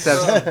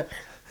smart.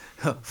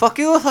 Fuck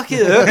you, fuck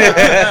you.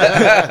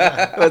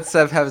 Let's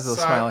have his little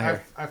So smile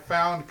here. I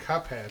found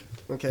Cuphead.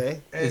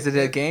 Okay. Is it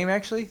a game,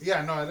 actually?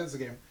 Yeah, no, it is a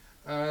game.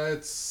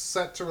 It's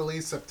set to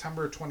release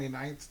September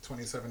 29th,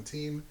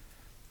 2017.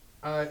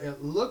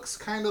 It looks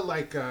kind of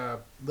like a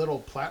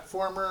little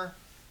platformer,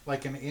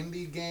 like an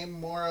indie game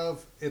more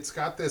of. It's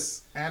got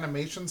this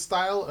animation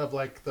style of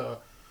like the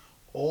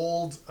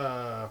old,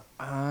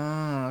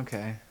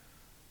 Okay.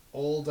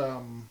 old,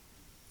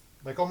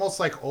 like almost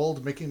like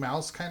old Mickey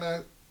Mouse kind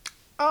of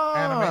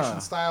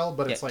animation style,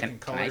 but it's Yeah, like in can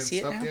color I and see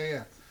it stuff. now?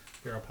 Yeah.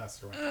 Here, I'll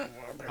pass it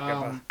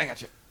around. I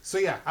got you. So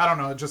yeah, I don't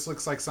know. It just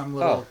looks like some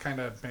little kind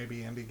of maybe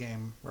indie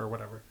game or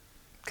whatever.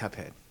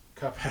 Cuphead.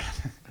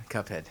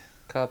 Cuphead.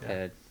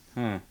 Cuphead.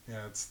 Hmm.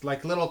 Yeah, it's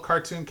like little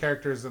cartoon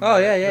characters. And Oh,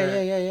 their-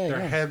 yeah. Their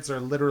heads are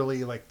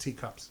literally like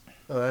teacups.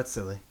 Oh, that's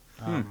silly.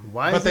 Um,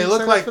 Why? But is they he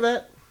look excited like for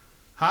that.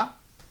 Huh?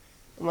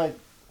 I'm like,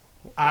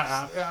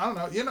 I don't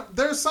know. You know,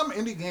 there's some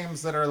indie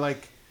games that are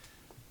like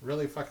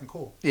really fucking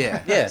cool.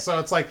 Yeah. Yeah. So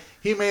it's like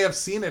he may have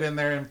seen it in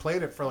there and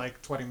played it for like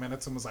 20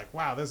 minutes and was like,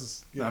 "Wow, this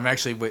is." You know. I'm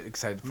actually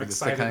excited for I'm this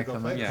excited to to go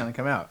play it. kind of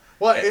come out.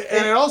 Well, and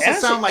it also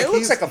Honestly, sounds like it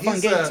looks like a fun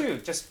he's game too,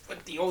 just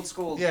with the old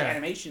school Yeah.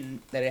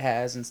 animation that it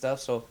has and stuff.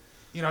 So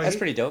You know, that's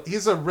pretty dope.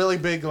 He's a really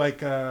big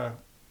like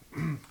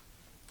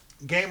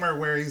gamer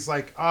where he's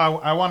like, "Oh,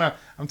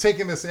 I'm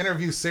taking this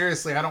interview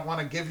seriously. I don't want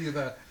to give you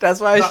the." That's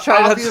why I was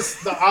trying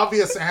The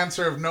obvious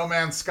answer of No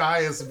Man's Sky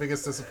is the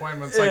biggest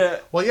disappointment. It's Yeah.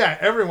 like, well, yeah,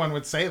 everyone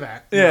would say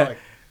that. You Yeah. know,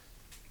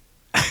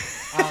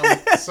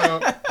 so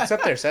What's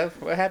up there, Seth?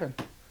 What happened?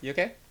 You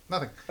okay?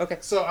 nothing. Okay.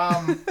 So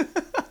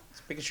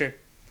Just making sure.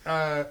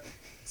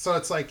 so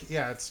it's like,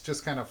 yeah, it's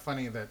just kind of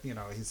funny that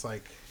he's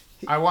like,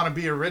 I want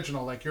to be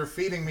original. Like you're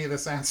feeding me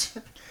this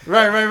answer.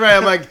 right.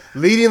 I'm like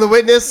leading the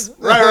witness.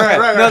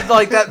 Right. No,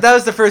 like that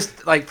was the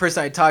first like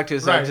person I talked to,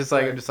 so Right, I'm just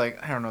like right.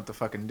 I don't know what to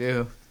fucking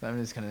do. I'm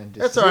just gonna just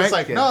That's all right. It's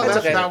like, Yeah. no, That's that,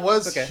 okay. that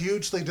was It's okay.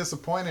 hugely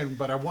disappointing,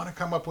 but I want to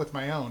come up with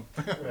my own.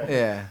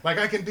 Yeah. Like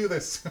I can do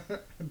this.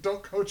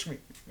 Don't coach me.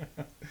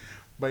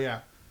 But yeah,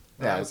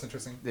 that Yeah. was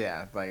interesting.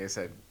 Yeah, like I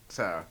said.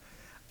 So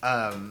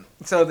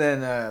so then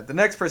the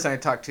next person I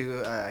talked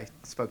to, I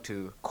spoke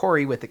to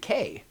Corey with a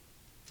K.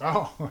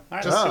 Oh,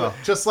 Oh.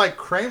 just like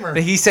Kramer. And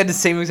he said the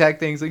same exact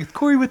things. Like, it's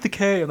Corey with the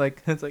K. I'm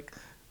like,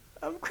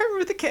 I'm Kramer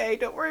with the K.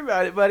 Don't worry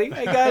about it, buddy.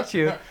 I got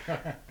you.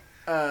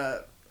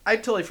 I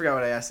totally forgot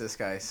what I asked this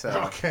guy. So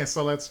Okay,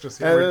 so let's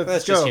just Yeah, hear it.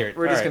 Let's go. just hear it.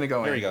 we're All just right, gonna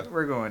go Here in. we go.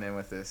 We're going in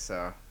with this.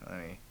 So let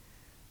me.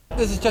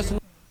 This is Justin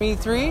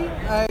E3.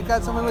 I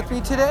got someone with me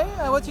today.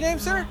 What's your name,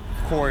 sir?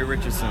 Corey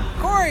Richardson.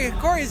 Corey,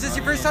 is this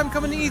your first time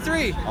coming to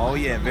E3? Oh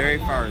yeah, very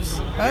first.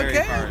 Very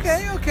first.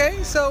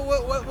 Okay. So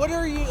what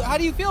are you? How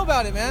do you feel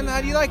about it, man? How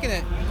do you liking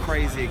it?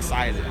 Crazy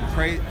excited.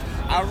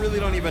 I really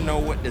don't even know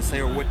what to say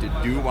or what to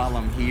do while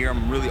I'm here.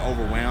 I'm really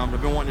overwhelmed.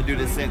 I've been wanting to do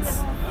this since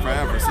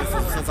forever,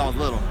 since I was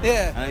little.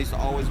 Yeah. And I used to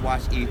always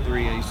watch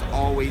E3. I used to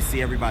always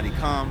see everybody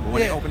come. But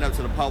when Yeah. they opened up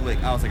to the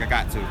public, I was like, I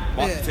got to.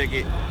 Bought Yeah. the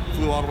ticket,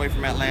 flew all the way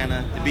from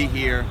Atlanta to be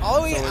here. All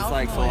the way so it's out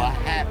like, from so I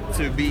Atlanta. had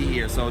to be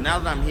here. So now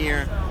that I'm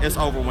here, it's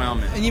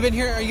overwhelming. And you've been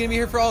here? Are you gonna be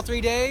here for all 3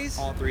 days?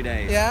 All 3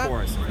 days, Yeah? of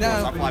course.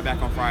 Now- I fly back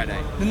on Friday.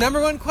 The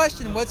number one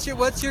question: What's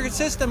your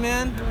system,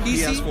 man?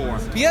 PC? PS4.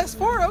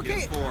 PS4.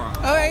 Okay. PS4,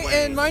 All right, always.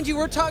 and mind you,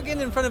 we're talking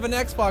in front of an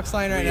Xbox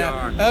line right We now.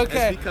 are.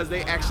 Okay. It's because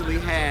they actually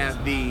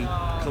have the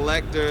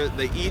collector,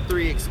 the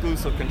E3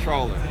 exclusive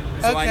controller.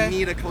 So Okay. I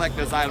need a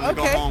collector's item to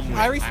go Okay, home with.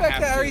 I respect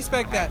have that. I to.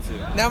 respect I that.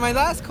 have to. Now, my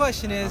last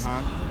question is,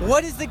 Uh-huh.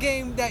 what is the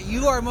game that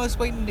you are most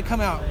waiting to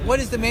come out? What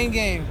is the main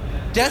game?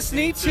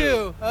 Destiny 2.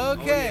 Okay. Oh,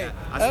 yeah.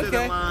 I stood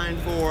Okay. in line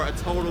for a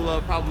total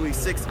of probably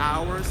 6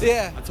 hours.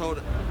 Yeah.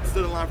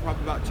 Stood in line for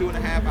probably about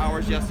 2.5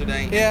 hours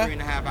yesterday Yeah. and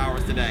 3.5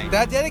 hours today.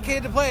 That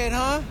dedicated to play it,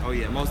 huh? Oh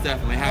yeah, most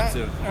definitely have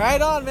to.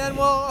 Right on, man.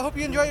 Well, I hope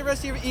you enjoy the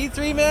rest of your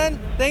E3, man.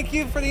 Thank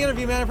you for the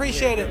interview, man. I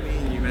appreciate it.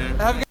 Mean you, man.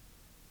 Have a good.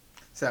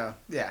 So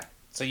yeah.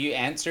 So you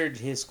answered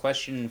his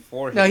question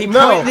for him. No,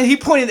 No. he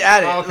pointed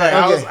at it. Okay,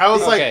 Like, I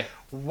was Okay. like,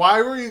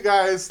 why were you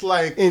guys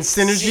like In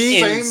synergy?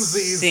 In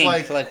samesies,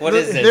 sync. like What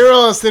is this? They're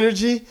all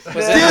synergy.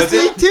 Was it-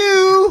 Destiny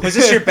 2. Was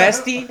this your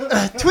bestie?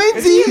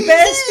 Twinsy?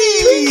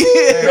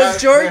 They From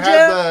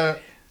Georgia?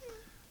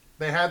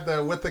 They had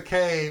the with the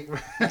K.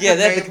 Yeah,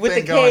 that name with the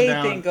thing going K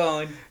down. thing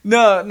going.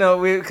 No,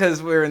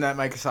 because we're in that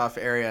Microsoft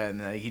area,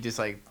 and he just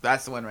like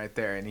that's the one right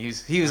there, and he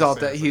was all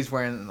Seriously. he was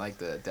wearing like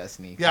the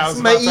Destiny. Yeah, I was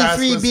My about to ask,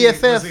 E3 was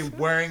BFF. he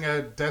wearing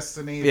a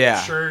Destiny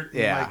Yeah. shirt?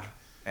 And, Yeah. like,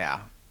 Yeah,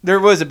 there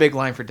was a big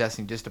line for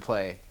Destiny just to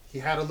play. he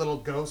had a little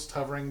ghost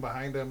hovering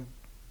behind him.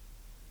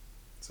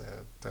 It's a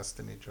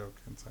Destiny joke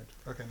inside.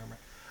 Okay, never mind.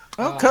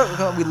 Oh,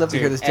 cool. We'd love to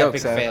hear this joke.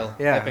 epic So. fail.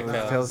 Yeah, Epic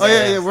fail. Oh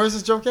yeah. Where's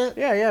this joke at?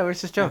 Yeah. Where's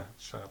this joke?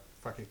 Shut up.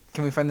 Fuck it.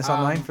 Can we find this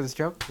online for this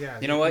joke? Yeah.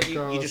 You know what?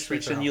 go You just straight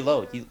reached a down. new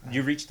low.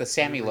 You reached the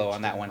Sammy low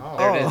on that one. Oh.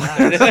 There it is. Oh.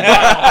 There it is.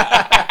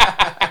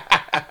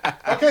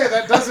 Okay,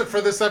 that does it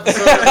for this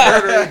episode of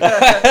Nerdery.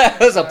 That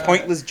was a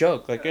pointless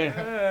joke. Like,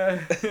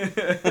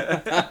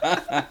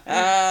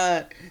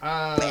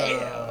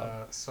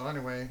 So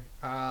anyway,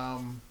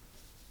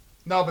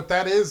 no, but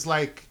that is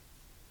like,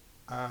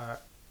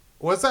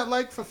 was that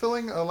like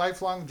fulfilling a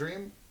lifelong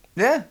dream?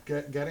 Yeah.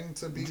 getting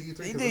to beat E3?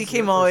 'Cause He this is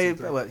came your all the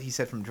first way. E3. What he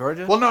said from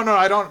Georgia? Well, no,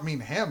 I don't mean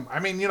him. I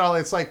mean,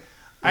 it's like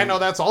I know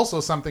that's also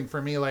something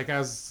for me. Like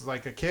as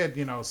like a kid,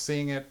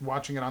 seeing it,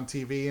 watching it on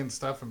TV and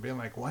stuff, and being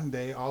like, one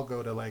day I'll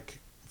go to like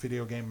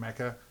video game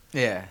Mecca.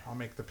 Yeah. I'll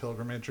make the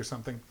pilgrimage or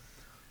something.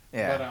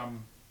 Yeah. But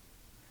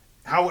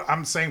how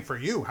I'm saying for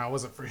you, how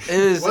was it for you?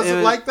 It was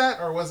like that,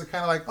 or was it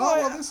kind of like,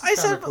 this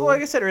is kind of cool?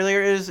 Like I said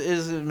earlier, it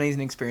is an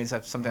amazing experience.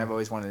 That's something I've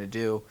always wanted to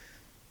do,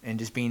 and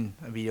just being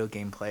a video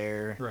game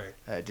player,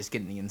 right? Just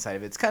getting the inside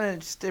of it. It's kind of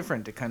just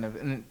different to kind of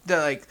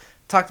like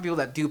talk to people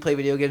that do play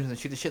video games and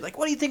shoot the shit. Like,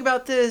 what do you think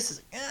about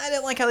this? I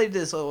didn't like how they did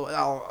this. So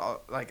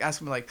I'll like ask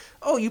them like,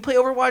 oh, you play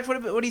Overwatch?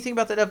 What do you think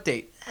about that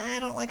update? I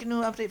don't like a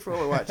new update for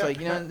Overwatch. Like,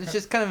 it's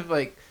just kind of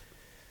like.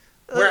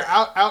 We're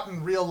out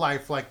in real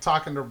life, like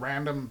talking to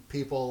random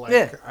people,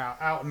 like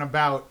out and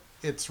about.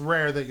 It's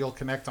rare that you'll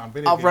connect on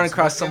video games. I'll run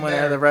across someone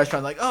at the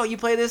restaurant like, "Oh, you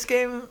play this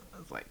game?"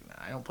 It's like,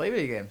 nah, I don't play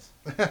video games.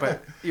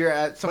 But you're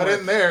at somewhere. But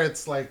in there,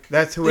 it's like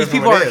that's who these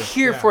people are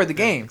here for the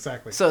game.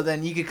 Exactly. So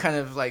then you could kind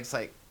of like, it's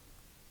like,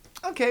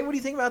 okay, what do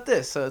you think about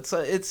this? So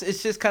it's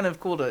just kind of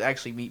cool to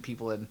actually meet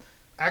people and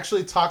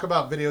actually talk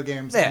about video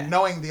games, and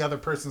knowing the other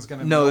person's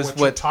going to know what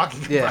you're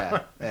talking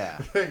about.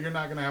 Yeah. You're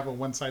not going to have a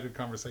one-sided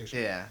conversation.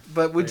 Yeah.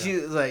 But would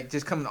you like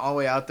just coming all the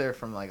way out there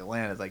from like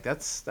Atlanta? Like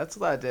that's a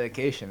lot of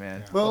dedication,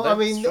 man. Yeah. Well,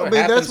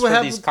 that's what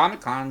happens. These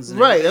Comic Cons,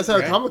 right? That's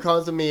how Comic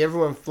Cons. I mean,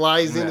 everyone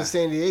flies into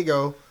San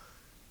Diego,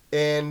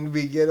 and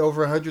we get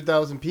over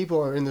 100,000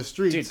 people are in the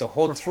streets. Dude, the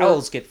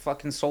hotels get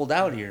fucking sold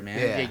out here, man.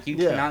 Yeah. You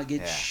cannot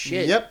get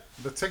shit. Yep.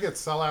 The tickets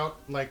sell out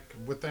like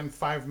within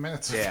 5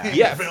 minutes.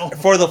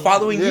 For the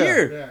following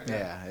year.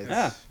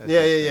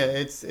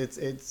 It's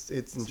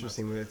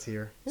interesting when it's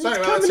here. So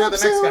anyway, let's hear the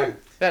next guy.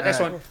 That next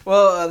one.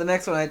 Well, the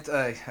next one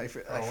I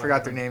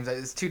forgot their names.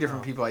 It's two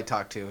different people I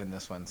talked to in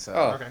this one.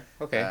 So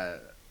okay.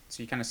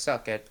 So you kind of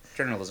suck at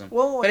journalism.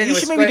 Well, you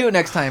should maybe do it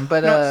next time.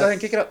 But go ahead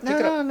and kick it up.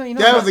 No,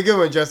 that was a good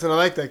one, Justin. I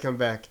like that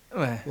comeback.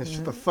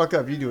 Shut the fuck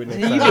up. You do it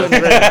next time.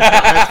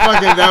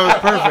 That was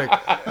perfect.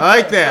 I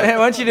like that. Hey,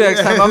 why don't you do it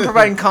next time? I'm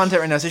providing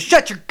content right now, so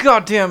shut your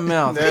goddamn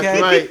mouth.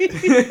 That's right.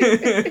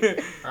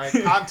 All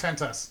right,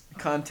 content us.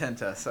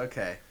 Content us.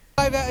 Okay.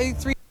 I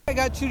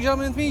got two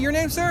gentlemen with me. Your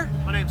name, sir?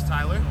 My name's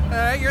Tyler. All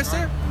right, yours,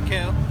 sir?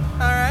 Kel.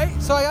 All right.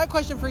 So I got a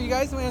question for you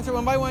guys. I'm gonna answer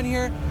one by one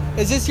here.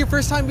 Is this your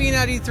first time being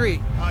at E3?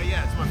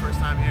 Yeah, it's my first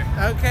time here.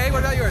 Okay. What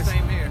about yours?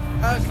 Same here.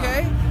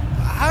 Okay.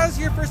 How's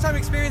your first time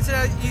experience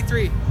at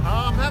E3?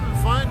 I'm having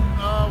fun.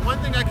 One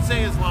thing I can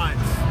say is lines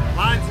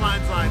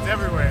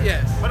everywhere.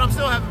 Yes. But I'm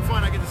still having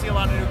fun. I get to see a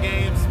lot of new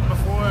games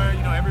before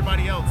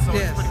everybody else, so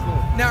it's pretty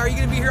cool. Now, are you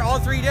gonna be here all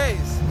 3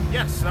 days?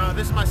 Yes.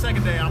 This is my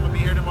second day. I'm gonna be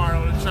here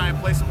tomorrow to try and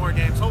play some more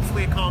games.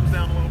 Hopefully, it calms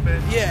down a little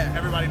bit. Yeah.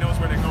 Everybody knows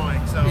where they're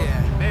going, so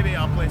maybe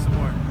I'll play some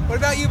more. What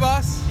about you,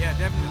 boss? Yeah,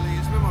 definitely.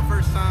 It's been my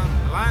first time.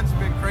 The line's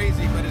been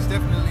crazy, but it's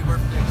definitely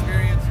worth the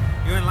experience.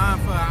 You're in line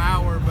for an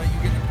hour, but you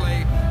get to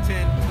play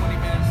 10, 20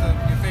 minutes of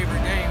your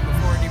favorite game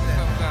before it even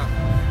comes out.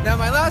 Now,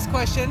 my last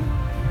question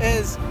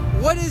is,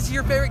 what is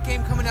your favorite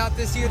game coming out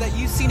this year that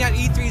you've seen at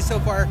E3 so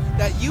far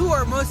that you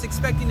are most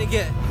expecting to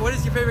get? What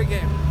is your favorite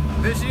game?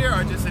 This year,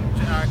 or just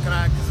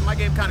because my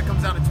game kind of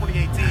comes out in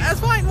 2018.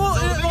 That's fine. Well,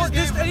 So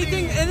just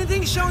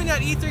anything showing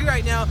at E3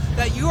 right now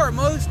that you are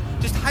most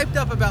just hyped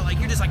up about. Like,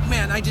 you're just like,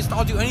 man,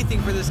 I'll do anything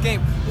for this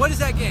game. What is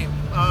that game?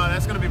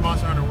 That's going to be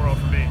Monster Hunter World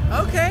for me.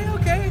 Okay.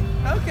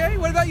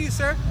 What about you,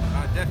 sir?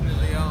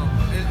 Definitely.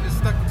 It's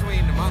stuck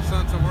between the Monster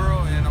Hunter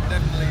World, and I'm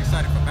definitely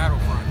excited for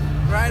Battlefront.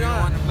 Right on.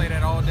 I want to play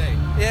that all day.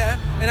 Yeah,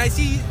 and I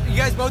see you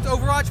guys both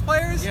Overwatch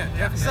players. Yeah,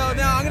 definitely. So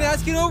now I'm going to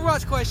ask you an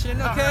Overwatch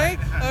question, okay?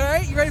 All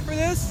right, you ready for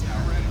this? Yeah,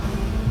 I'm ready.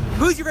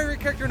 Who's your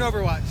favorite character in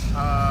Overwatch?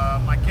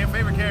 My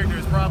favorite character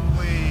is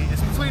probably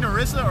between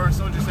Orisa or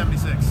Soldier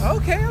 76.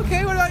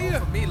 Okay. What about you?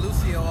 For me,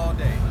 Lucio all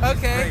day.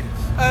 Okay.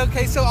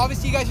 Okay, so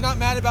obviously you guys are not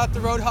mad about the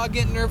Roadhog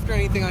getting nerfed or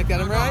anything like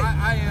that, am I right?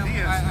 I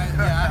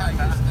am.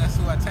 That's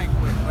who I tank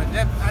with. But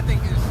I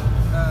think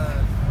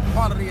it's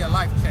quality of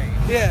life change.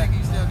 Yeah. I think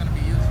he's still going to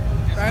be useful.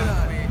 Just Right like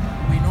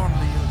on. we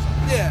normally use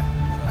him.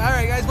 Yeah. All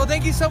right, guys. Well,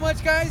 thank you so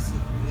much, guys.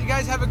 You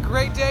guys have a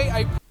great day.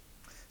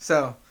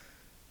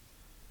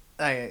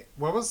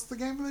 What was the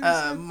game that you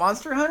said?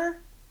 Monster Hunter.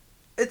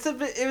 It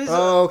was.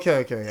 Oh,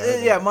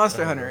 okay. Yeah,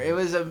 Monster Hunter. It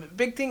was a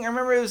big thing. I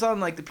remember it was on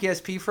like the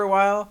PSP for a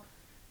while.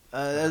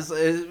 It was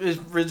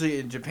originally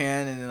in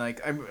Japan, and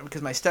then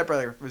because my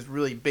stepbrother was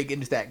really big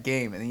into that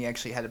game, and he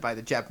actually had to buy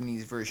the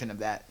Japanese version of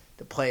that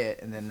to play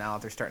it, and then now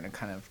they're starting to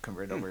kind of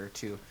convert over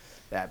to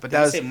that. But Did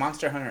you say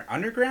Monster Hunter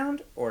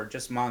Underground or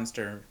just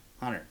Monster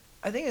Hunter?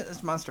 I think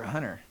it's Monster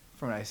Hunter.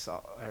 From what I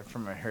saw,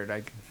 from what I heard,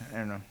 I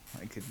don't know.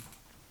 I could.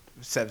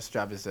 Seb's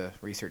job is to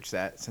research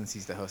that since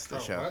he's the host of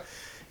the show. What?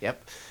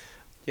 Yep.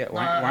 Yeah.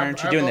 Why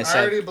aren't you doing this?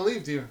 I already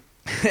believed you.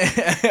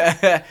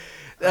 That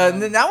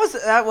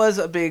was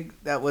a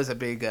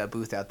big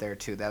booth out there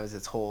too. That was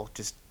its whole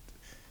just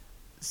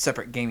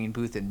separate gaming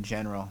booth in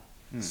general.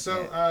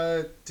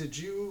 So, did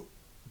you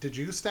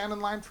stand in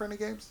line for any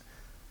games?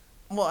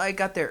 Well, I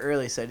got there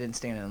early, so I didn't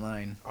stand in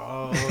line.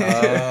 Oh.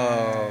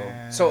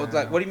 So,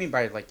 like, what do you mean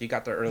by, like, you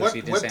got there early? What- so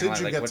you didn't what stay in did line?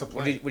 you Like, get what, to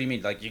what, play? what do you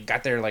mean? Like, you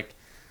got there, like...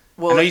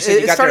 Well, I know you said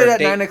you it got started there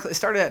at at 9 o'clock. It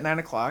started at 9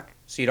 o'clock.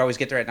 So you'd always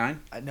get there at 9?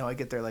 No, I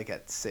get there like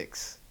at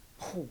 6.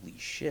 Holy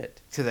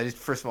shit. Because I just,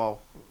 first of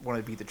all, wanted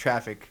to beat the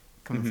traffic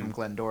coming from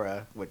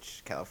Glendora,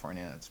 which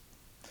California,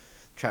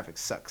 traffic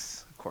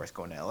sucks, of course,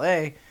 going to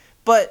LA.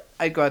 But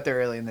I'd go out there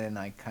early, and then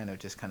I kind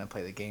of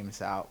play the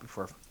games out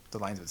before the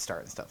lines would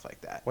start and stuff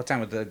like that. What time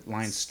would the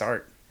lines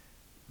start?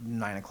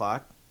 9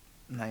 o'clock,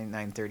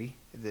 9:30.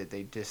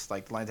 They just,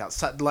 like, the lines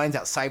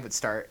outside would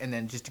start, and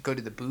then just to go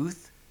to the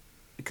booth,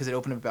 because it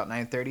opened up about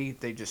 9:30,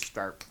 they just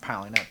start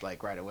piling up,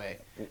 like, right away.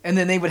 And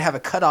then they would have a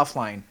cutoff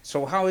line.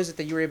 So how is it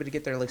that you were able to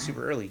get there, like,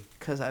 super early?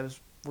 Because I was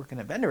working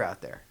a vendor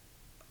out there.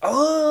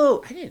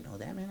 Oh, I didn't know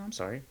that, man. I'm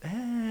sorry.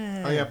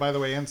 Oh yeah, by the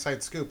way,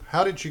 inside scoop.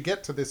 How did you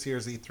get to this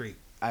year's E3?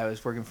 I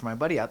was working for my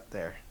buddy out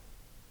there.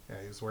 Yeah,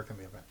 he was working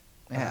the event.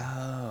 Yeah.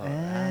 Oh,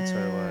 that's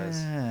what it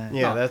was.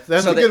 Yeah, Oh. that's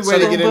So a good that- way so to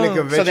then- get into boom.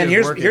 convention. So then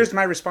working. here's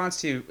my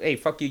response to, hey,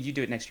 fuck you, you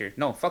do it next year.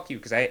 No, fuck you,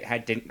 because I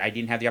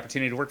didn't have the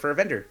opportunity to work for a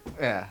vendor.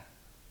 Yeah.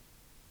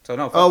 So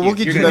no, fuck Oh, you. we'll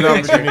get You're you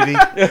gonna that do it next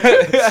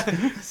year.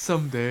 opportunity.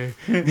 Someday.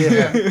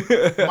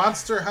 Yeah.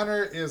 Monster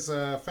Hunter is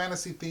a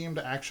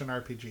fantasy-themed action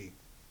RPG.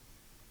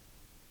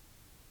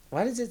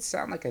 Why does it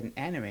sound like an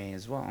anime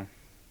as well?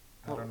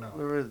 I don't know.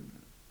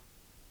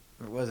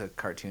 There was a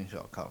cartoon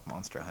show called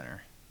Monster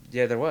Hunter.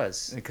 Yeah, there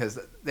was. Because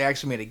they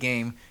actually made a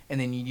game, and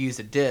then you use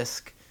a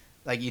disc.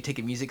 Like, you take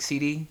a music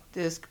CD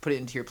disc, put it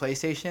into your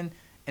PlayStation,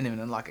 and then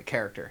unlock a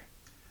character.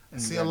 I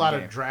see a lot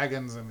of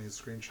dragons in these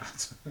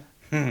screenshots.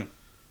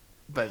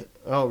 But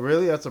Oh,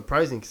 really? That's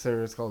surprising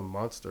considering it's called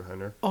Monster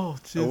Hunter. oh,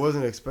 I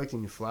wasn't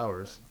expecting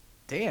flowers.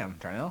 damn,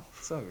 Darnell.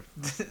 So,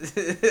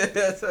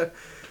 that's a,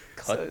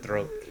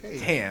 Cutthroat.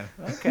 damn.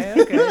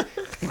 Okay.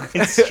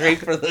 Straight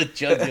for the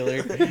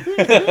jugular.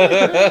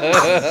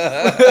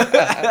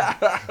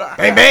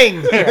 Bang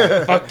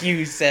bang! Fuck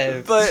you,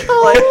 Seb. But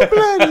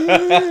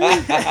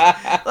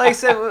like I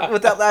said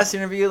with that last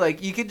interview,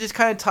 like, you could just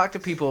kind of talk to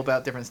people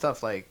about different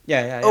stuff, like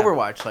yeah.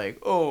 Overwatch. Like,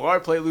 oh, I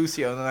play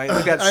Lucio, and then I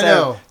look at I Seb,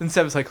 know. and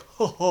Seb's like,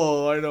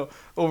 oh, I know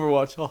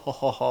Overwatch.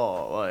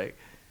 Like,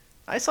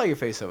 I saw your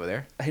face over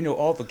there. I know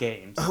all the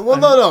games. Well,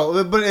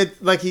 no, but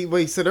it like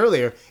what he said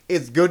earlier.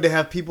 It's good to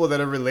have people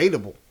that are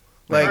relatable.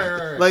 Like,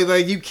 Right.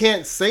 like you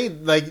can't say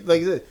like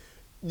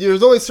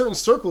there's only certain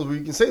circles where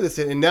you can say this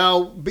in. And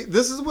now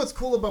this is what's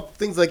cool about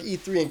things like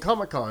E3 and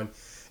Comic-Con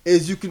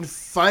is you can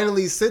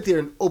finally sit there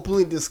and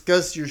openly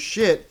discuss your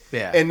shit,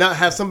 and not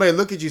have somebody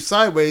look at you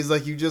sideways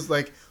like you just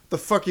like, the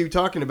fuck are you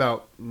talking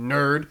about,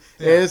 nerd?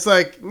 Yeah. And it's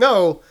like,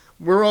 no.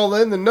 We're all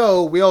in the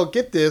know. We all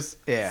get this.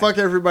 Yeah. Fuck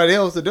everybody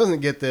else that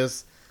doesn't get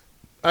this.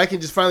 I can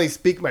just finally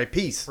speak my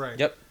piece. Right.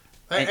 Yep.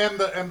 And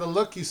the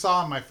look you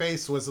saw on my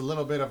face was a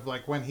little bit of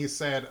like when he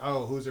said,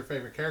 "Oh, who's your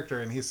favorite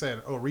character?" and he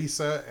said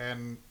Orisa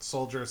and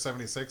Soldier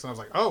 76, and I was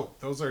like, "Oh,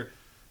 those are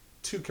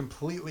two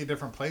completely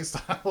different play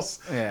styles."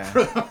 Yeah.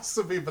 For those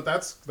to be, but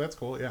that's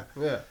cool. Yeah.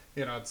 Yeah.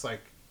 You know, it's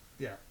like,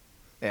 yeah.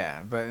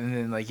 Yeah, but and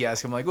then like you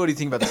ask him like, what do you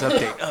think about this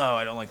update? Oh,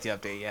 I don't like the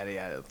update. Yada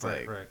yada. It's Right,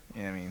 like, right.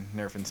 you know what I mean,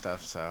 nerfing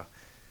stuff. So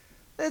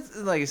it's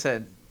like I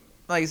said,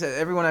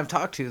 everyone I've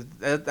talked to,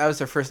 that was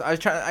their first. I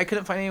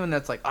couldn't find anyone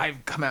that's like,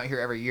 I've come out here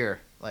every year.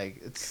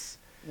 Like,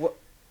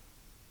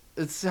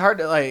 it's hard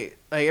to like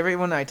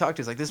everyone I talk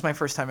to is like, this is my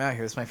first time out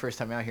here. This is my first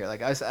time out here.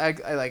 Like I try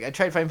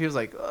to find people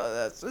like, oh,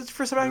 that's your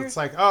first time out here. It's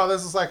like, oh,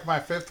 this is like my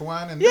fifth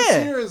one, and Yeah.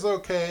 this year is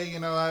okay. You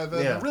know,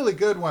 the really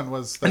good one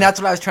was the, And that's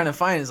what I was trying to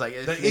find is like,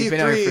 the they've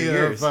been out here for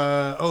years.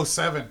 E3 of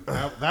 07.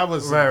 That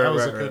was Right, that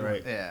was right, a good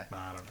right, one. Yeah. No,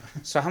 I don't know.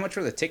 So how much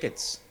were the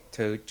tickets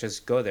to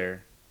just go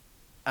there?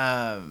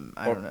 I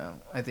don't know.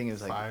 I think it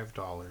was like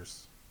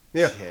 $5.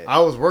 Yeah. Shit. I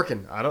was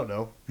working. I don't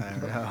know. I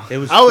don't know. It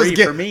was I was free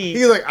getting, for me.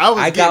 He's like, I was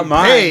I getting got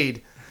mine.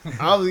 paid.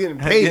 I was getting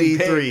paid Getting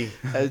E3. paid.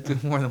 I was doing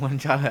more than one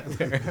job out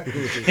there.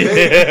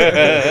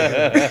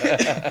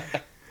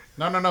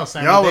 No,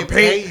 Sammy. Y'all They were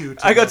pay paid- you.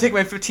 To I go go. take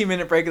my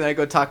 15-minute break and then I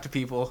go talk to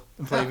people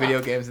and play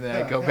video games and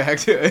then I go back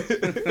to it.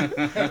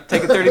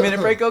 Take a 30-minute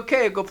break.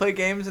 Okay, go play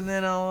games and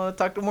then I'll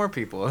talk to more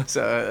people.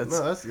 So that's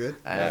No, that's good.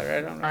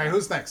 Right on. All right,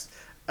 who's next?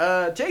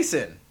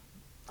 Jason.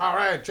 All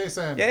right,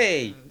 Jason.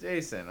 Yay!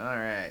 Jason. All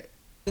right.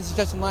 This is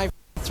Justin Live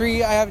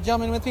 3. I have a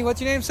gentleman with me.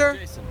 What's your name, sir?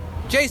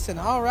 Jason.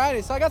 All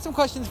right. So I got some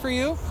questions for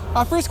you.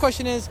 First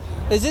question is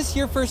this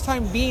your first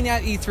time being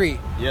at E3?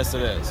 Yes,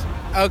 it is.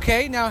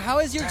 Okay. Now, how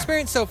is your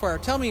experience so far?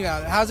 Tell me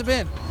about it. How's it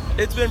been?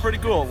 It's been pretty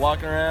cool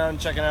walking around,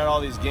 checking out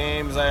all these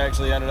games. I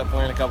actually ended up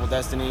playing a couple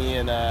Destiny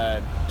and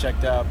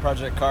checked out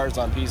Project Cars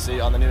on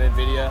PC on the new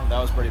Nvidia. That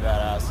was pretty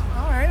badass.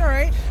 All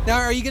right. Now,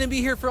 are you going to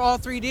be here for all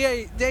 3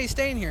 days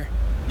staying here?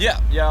 Yeah,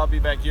 I'll be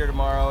back here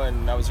tomorrow,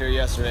 and I was here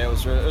yesterday. It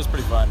was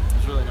pretty fun. It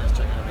was really nice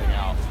checking everything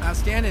out.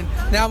 Outstanding.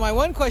 Now, my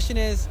one question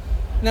is,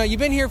 now you've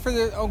been here for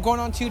going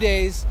on 2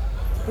 days.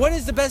 What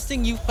is the best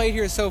thing you've played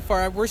here so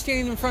far? We're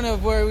standing in front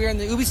of where we're in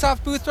the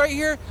Ubisoft booth right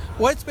here.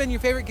 What's been your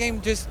favorite game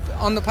just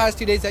on the past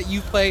 2 days that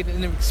you've played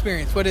and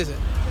experienced? What is it?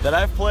 That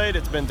I've played,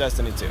 it's been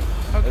Destiny 2.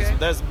 Okay.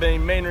 That's the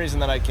main reason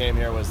that I came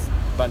here was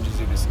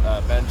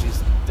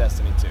Bungie's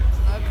Destiny 2.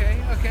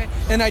 Okay.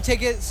 And I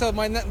take it, so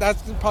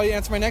that's probably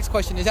answer my next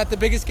question. Is that the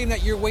biggest game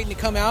that you're waiting to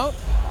come out?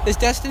 Is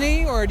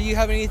Destiny, or do you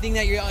have anything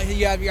that you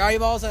have your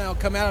eyeballs and it'll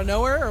come out of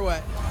nowhere, or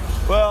what?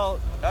 Well,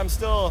 I'm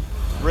still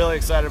really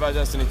excited about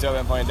Destiny 2. I've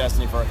been playing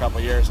Destiny for a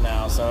couple years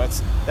now, so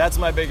that's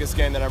my biggest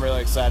game that I'm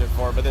really excited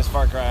for. But this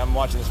Far Cry, I'm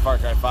watching this Far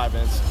Cry 5,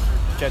 and it's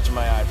catching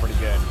my eye pretty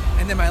good.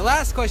 And then my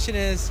last question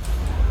is,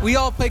 we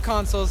all play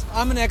consoles.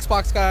 I'm an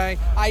Xbox guy.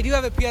 I do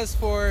have a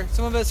PS4.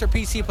 Some of us are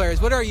PC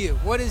players. What are you?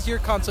 What is your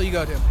console you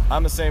go to?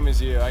 I'm the same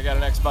as you. I got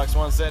an Xbox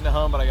One sitting at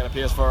home, but I got a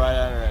PS4 right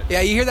under it.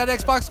 Yeah, you hear that,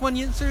 Xbox One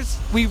users?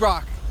 We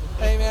rock.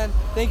 Hey, man.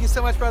 Thank you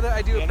so much, brother.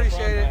 I do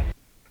appreciate it.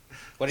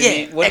 What do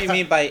you mean? What do you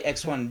mean by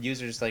X1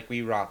 users like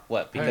we rock?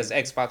 What? Because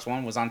Xbox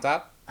One was on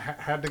top?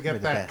 Had to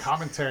get that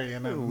commentary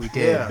in it. We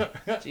did.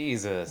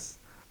 Jesus.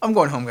 I'm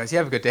going home, guys. You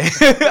have a good day.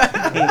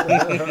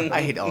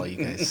 I hate all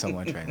you guys so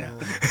much right now.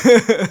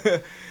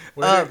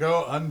 Way to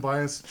go,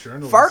 unbiased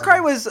journalism. Far Cry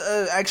was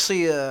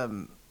actually. I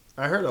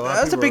heard a lot.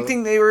 That was a big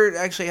thing. They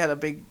had a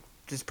big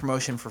just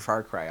promotion for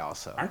Far Cry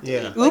also.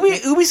 Yeah.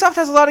 Ubisoft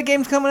has a lot of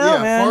games coming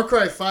out, man. Far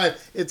Cry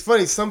 5. It's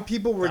funny. Some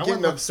people were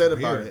getting upset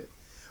about it.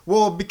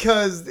 Well,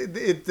 because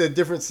it's a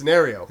different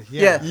scenario.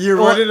 Yeah. You're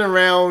running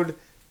around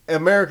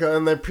America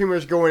and then pretty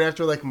much going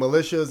after like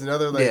militias and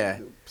other like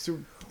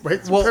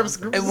white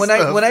supremacist groups. And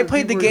when I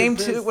played the game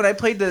too, when I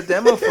played the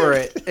demo for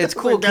it, it's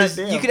cool because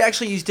you could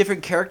actually use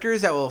different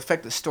characters that will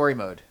affect the story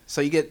mode.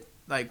 So you get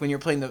like when you're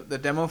playing the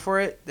demo for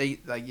it, they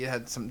like you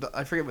had some,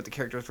 I forget what the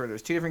characters were. There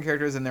was 2 different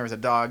characters and there was a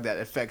dog that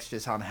affects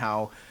just on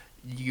how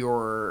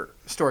your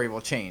story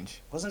will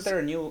change. Wasn't there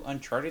a new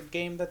Uncharted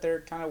game that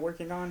they're kind of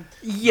working on?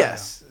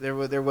 Yes, there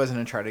was an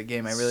Uncharted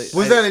game.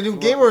 Was that a new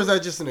game or was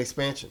that just an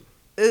expansion?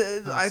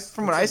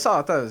 From what I saw,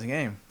 I thought it was a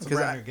game. It's a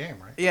brand new game,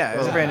 right? Yeah, it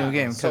was a brand new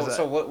game.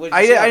 So what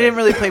I didn't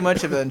really play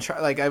much of it.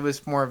 Like I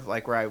was more of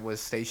like where I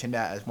was stationed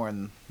at, as more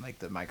in like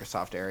the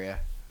Microsoft area.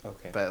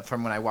 Okay. But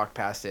from when I walked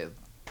past it,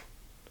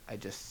 I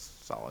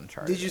just saw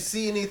Uncharted. Did you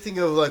see anything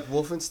of like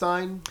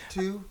Wolfenstein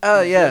 2?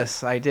 Oh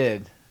yes, I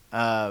did.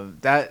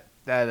 That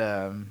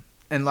and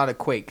a lot of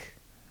Quake,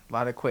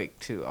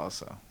 too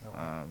also.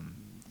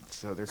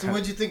 So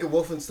what'd you think of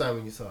Wolfenstein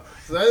when you saw it?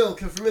 So I don't,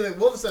 for me, like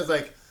Wolfenstein's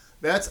like.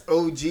 That's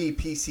OG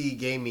PC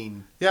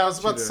gaming. Yeah, I was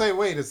about to say,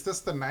 wait, is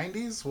this the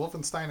 90s?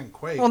 Wolfenstein and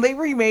Quake. Well, they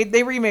remade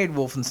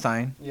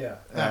Wolfenstein. Yeah.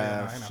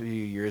 A few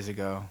years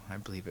ago, I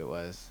believe it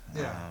was.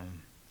 Yeah.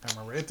 I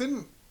remember. It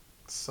didn't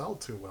sell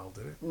too well,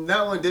 did it?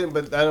 That one didn't,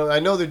 but I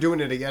know they're doing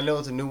it again. I know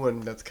it's a new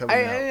one that's coming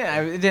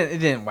out. It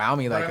didn't wow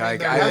me like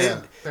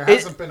there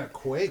hasn't been a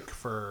Quake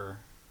for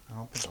I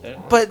don't think a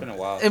while. But it's been a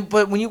while.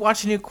 But when you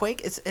watch a new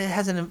Quake, it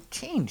hasn't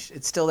changed.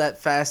 It's still that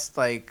fast,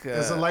 like,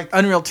 is it like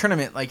Unreal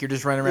Tournament, like you're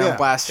just running around,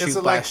 blast, shoot, is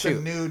it blast, like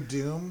shoot. the new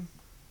Doom?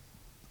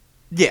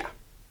 Yeah.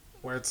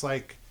 Where it's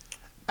like,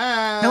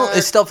 no,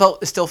 it still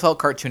felt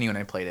cartoony when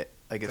I played it.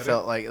 Like it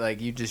felt like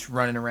you just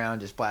running around,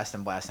 just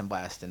blasting.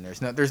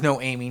 There's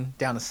no aiming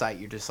down the sight.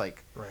 You're just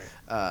like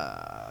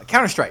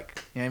Counter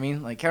Strike. You know what I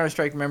mean? Like Counter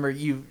Strike. Remember,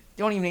 you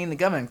don't even aim the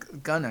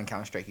gun on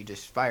Counter Strike. You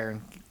just fire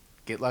and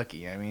get lucky.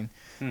 You know what I mean?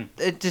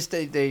 It just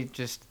they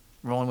just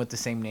rolling with the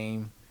same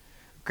name.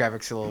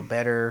 Graphics a little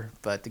better,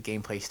 but the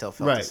gameplay still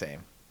felt the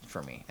same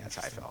for me. That's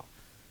how I felt.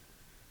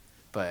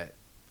 But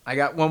I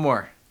got one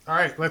more. All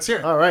right, let's hear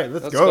it. All right,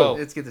 let's go.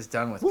 Let's get this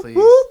done with, please.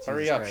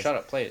 Hurry up! Shut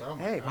up! Play it. Oh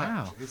hey, God,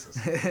 wow. Jesus.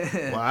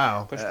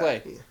 Wow. Push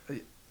play.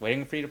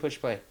 Waiting for you to push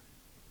play.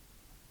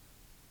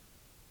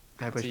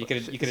 So you could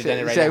have done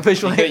it right now. now.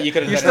 Push play? You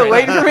could have You're done still it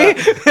waiting right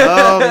for me?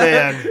 Oh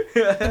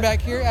man. I'm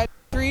back here at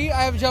 3.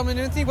 I have a gentleman,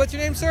 Anthony. What's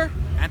your name, sir?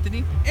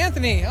 Anthony?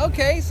 Anthony.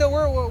 Okay, so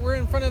we're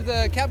in front of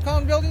the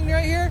Capcom building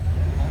right here.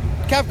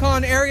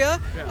 Capcom area.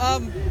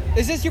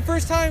 Is this your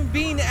first time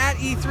being at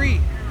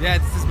E3? Yeah,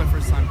 this is my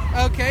first time.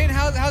 Okay, and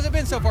how's it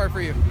been so far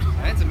for you?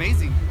 It's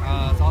amazing.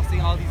 It's all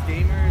seeing all these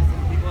gamers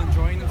and people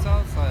enjoying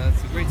themselves.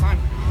 It's a great time.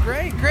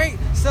 Great.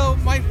 So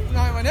my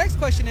next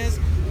question is,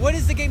 what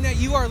is the game that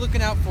you are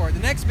looking out for? The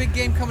next big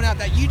game coming out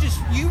that you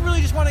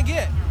really just want to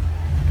get?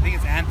 I think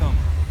it's Anthem.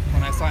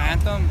 When I saw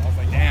Anthem, I was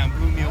like, damn,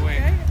 blew me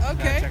away.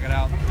 Okay. Check it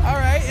out. All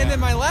right, and then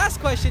my last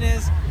question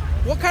is,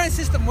 what kind of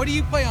system? What do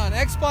you play on?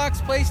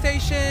 Xbox,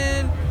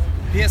 PlayStation?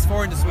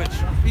 PS4 and the Switch.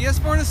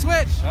 PS4 and the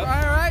Switch. Yep. All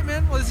right,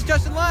 man. Well, this is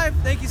Justin Live.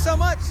 Thank you so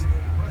much.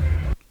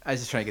 I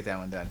was just trying to get that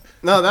one done.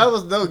 No, that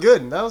was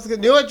good. That was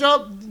good. You know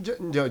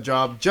what,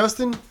 job,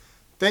 Justin?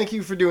 Thank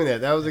you for doing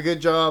that. That was a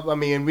good job. I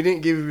mean, we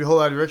didn't give you a whole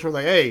lot of direction. We're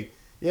like, hey,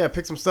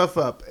 pick some stuff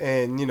up,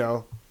 and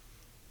Yeah.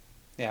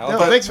 No,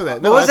 thanks for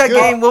that. What was that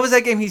game? What was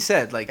that game he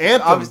said? Like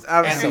Anthem.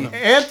 Obviously.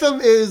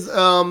 Anthem is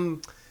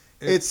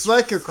it's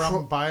like a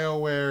from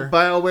BioWare.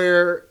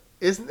 BioWare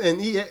isn't an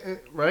EA,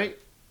 right?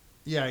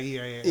 Yeah,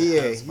 EA.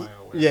 EA.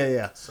 BioWare.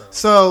 Yeah.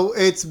 So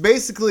it's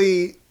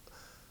basically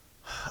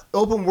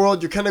open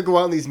world. You kind of go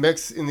out in these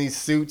mechs, in these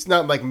suits,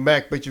 not like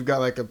mech, but you've got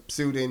like a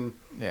suit in.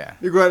 Yeah.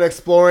 You go out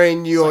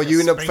exploring. You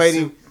end up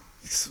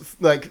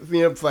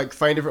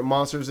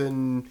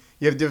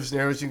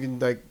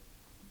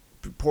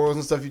portals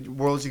and stuff,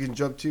 worlds you can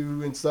jump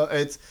to and stuff.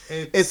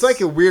 It's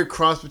like a weird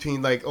cross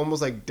between like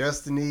almost like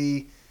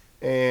Destiny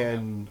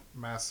and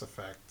Mass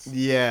Effect.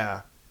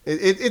 Yeah.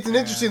 It's an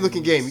interesting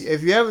looking game.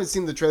 If you haven't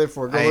seen the trailer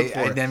for it, go look for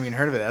it. I never even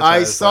heard of it. That's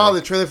I saw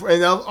the trailer for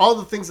and all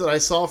the things that I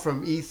saw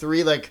from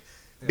E3, like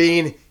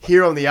being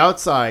here on the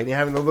outside and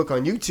having a look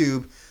on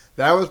YouTube,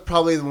 that was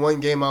probably the one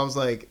game I was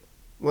like,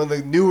 when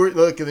the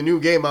new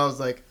game, I was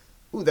like,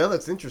 ooh, that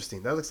looks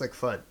interesting. That looks like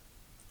fun.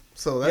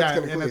 So that's kind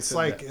of cool. And it's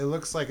like it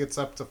looks like it's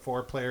up to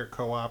 4-player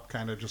co-op,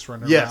 kind of just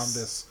running around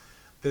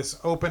this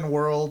open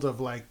world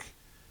of like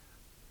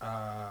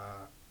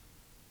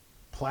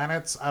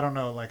planets. I don't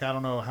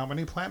know how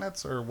many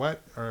planets or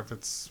what, or if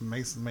it's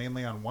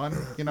mainly on one,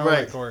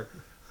 right? Like,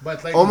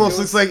 but like almost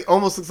looks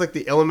like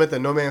the element that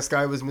No Man's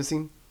Sky was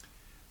missing.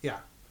 Yeah,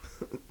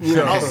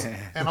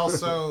 and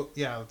also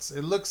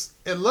it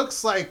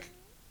looks like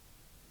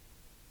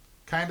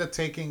kind of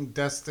taking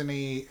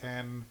Destiny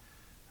and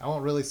I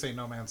won't really say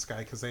No Man's Sky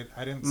because I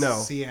didn't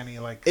see any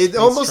like. It's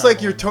almost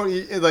like you're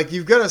Tony, like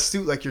you've got a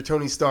suit like you're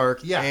Tony Stark.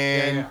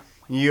 Yeah,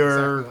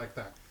 you're exactly like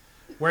that.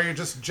 Where you're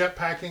just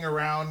jetpacking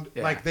around,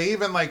 like they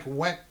even like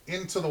went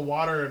into the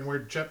water and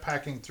we're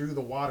jetpacking through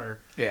the water,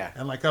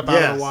 and like up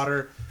out of the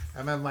water,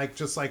 and then like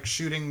just like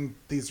shooting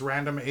these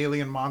random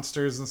alien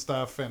monsters and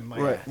stuff, and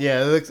like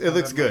it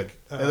looks good.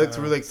 It looks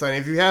really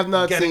exciting. If you have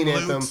not seen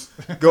Anthem,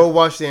 go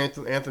watch the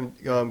Anthem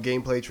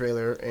gameplay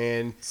trailer.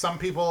 And some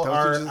people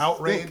are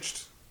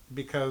outraged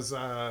because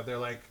they're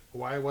like,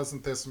 why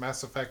wasn't this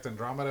Mass Effect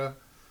Andromeda?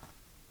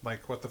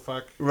 Like, what the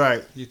fuck?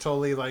 Right. You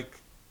totally like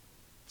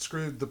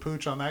screwed the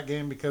pooch on that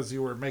game because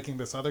you were making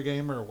this other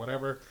game or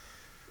whatever.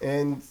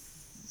 And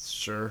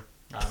sure,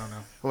 I don't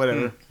know.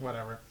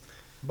 whatever.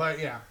 But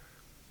yeah.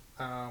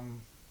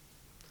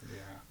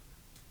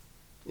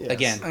 Yes.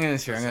 Again, I'm gonna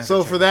share.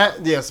 So for that,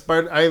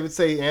 I would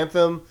say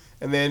Anthem,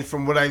 and then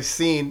from what I've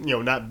seen,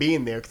 not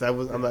being there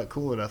because I'm not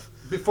cool enough.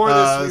 Before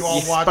this, we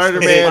all watched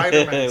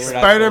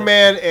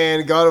Spider-Man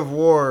and God of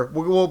War.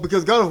 Well,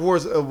 because God of War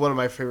is one of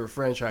my favorite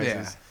franchises.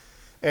 Yeah.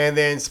 And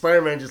then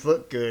Spider-Man just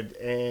looked good,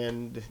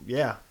 and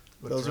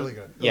looks really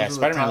good. Yeah,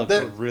 Spider-Man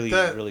looked really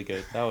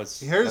good.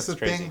 Here's the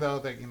crazy thing, though,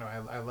 that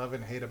I love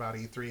and hate about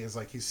E3 is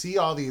like you see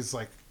all these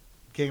like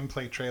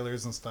gameplay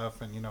trailers and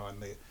stuff, and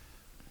and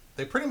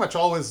they pretty much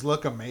always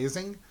look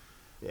amazing.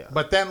 Yeah.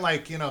 But then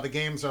like the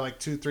games are like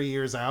 2-3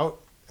 years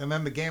out, and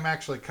then the game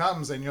actually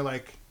comes, and you're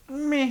like,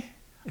 me.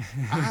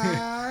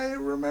 I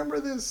remember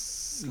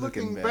this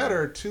looking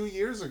better 2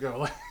 years ago.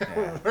 Like,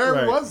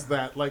 where was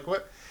that? Like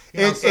what?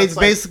 It's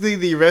basically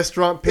the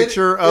restaurant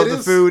picture of the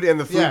food and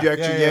the food you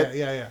actually get.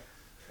 Yeah.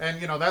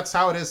 And that's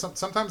how it is.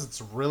 Sometimes it's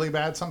really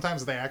bad.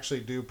 Sometimes they actually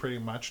do pretty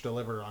much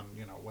deliver on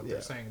what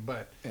they're saying.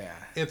 But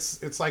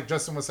it's like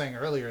Justin was saying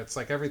earlier. It's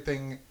like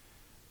everything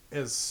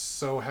is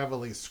so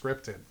heavily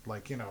scripted.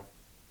 Like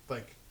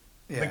the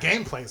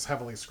gameplay is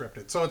heavily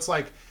scripted. So it's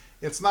like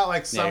it's not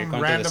like some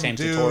random the same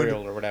dude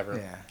tutorial or whatever.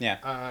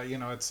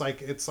 It's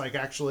like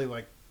actually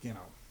like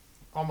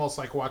almost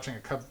like watching a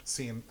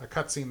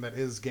cutscene that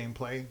is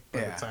gameplay,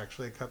 but it's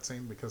actually a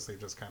cutscene because they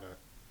just kind of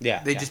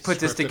they just put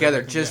this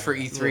together just for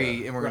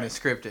E3 and we're going to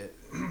script it.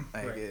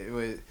 Like it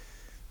was,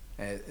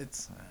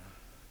 it's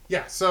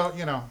so I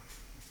don't know.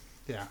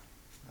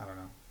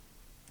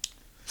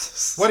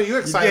 What are you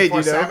excited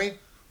for, Sammy?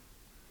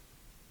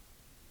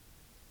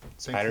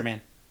 Spider-Man.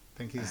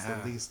 Think he's the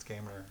least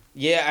gamer.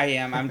 Yeah, I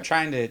am. I'm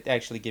trying to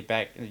actually get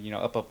back,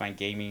 up my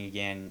gaming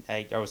again.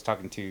 I was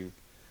talking to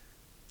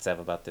Zev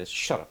about this.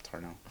 Shut up,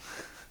 Tarno.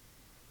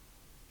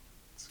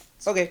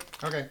 Okay.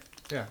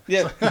 Yeah.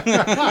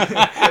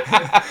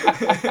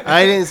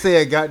 I didn't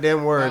say a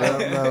goddamn word. I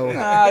don't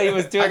know. He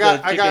was doing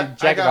the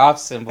jacking off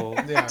symbol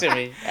to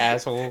me,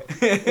 asshole.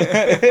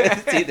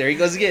 See, there he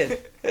goes again.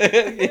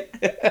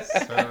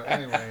 So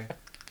anyway,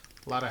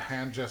 a lot of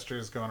hand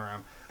gestures going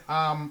around.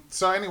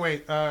 So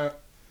anyway,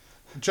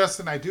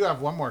 Justin, I do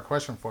have one more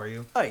question for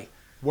you. Hi.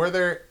 Were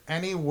there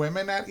any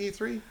women at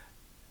E3?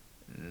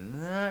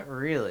 Not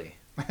really.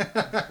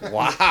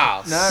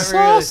 Wow. Not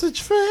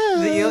sausage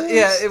really. fest.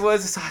 Yeah, it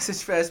was a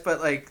sausage fest,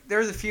 but like there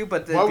was a few,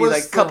 but they'd be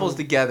like couples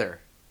together.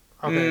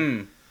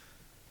 Okay.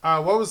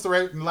 What was the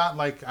rate? Not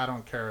like I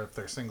don't care if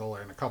they're single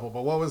or in a couple,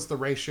 but what was the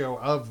ratio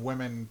of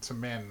women to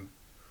men?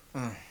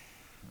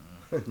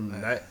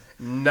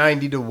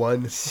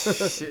 90-1.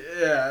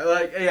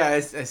 I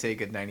say a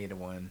good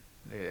 90-1.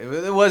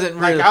 It wasn't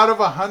really like out of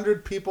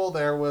 100 people,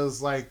 there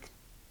was like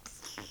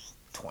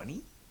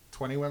 20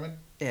 women.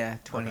 Yeah,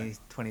 20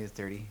 to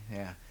 30.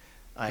 Yeah.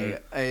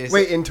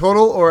 Wait, in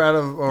total or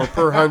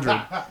per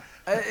 100?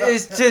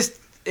 It's just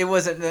it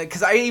wasn't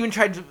because I even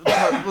tried to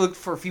look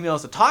for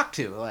females to talk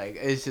to. Like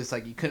it's just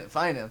like you couldn't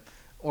find them,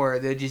 or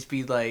they'd just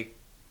be like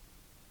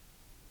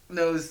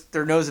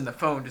their nose in the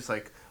phone, just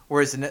like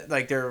whereas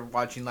like they're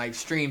watching live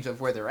streams of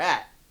where they're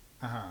at.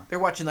 They're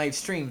watching live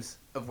streams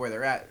of where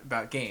they're at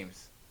about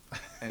games,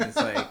 and it's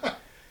like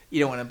You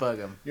don't want to bug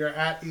them. You're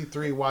at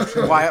E3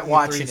 watching Watching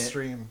E3 it.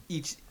 stream.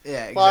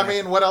 Exactly. Well, I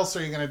mean, what else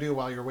are you going to do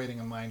while you're waiting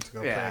in line to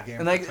go play a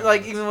game? And for 10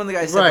 like minutes? even when the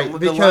guy said Right,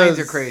 the lines are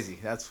because- crazy.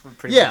 That's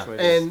pretty much what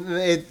it is. and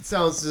it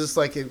sounds just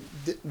like it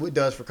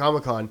does for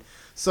Comic-Con.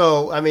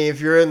 So, I mean,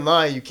 if you're in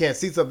line, you can't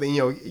see something.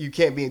 You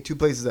can't be in two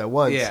places at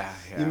once. Yeah.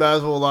 You might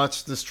as well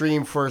watch the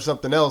stream for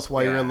something else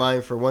while you're Yeah. in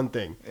line for one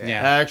thing.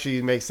 Yeah. That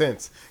actually makes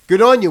sense.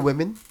 Good on you,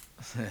 women.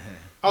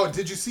 Oh,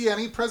 did you see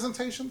any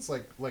presentations?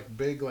 Like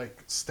big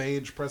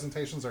stage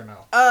presentations or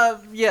no?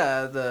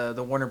 Yeah,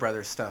 the Warner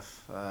Brothers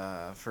stuff.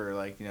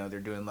 For they're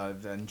doing a lot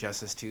of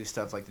Injustice 2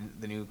 stuff, like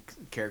the new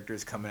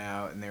characters coming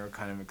out, and they were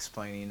kind of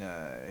explaining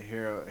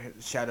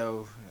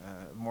Shadow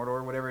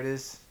Mordor, whatever it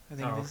is. I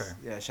think it is. Okay.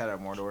 Yeah, Shadow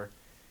Mordor.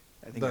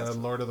 I think The that's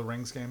Lord of the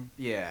Rings game?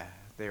 yeah.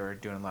 They were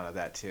doing a lot of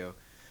that too,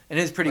 and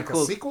it's pretty Like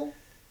cool. a sequel?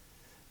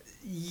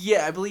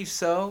 Yeah, I believe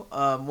so.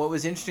 What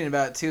was interesting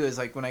about it too is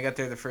when I got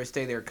there the first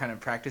day, they were kind of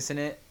practicing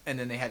it, and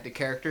then they had the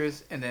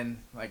characters, and then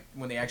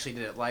when they actually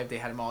did it live, they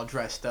had them all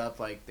dressed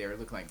up like they were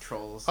looking like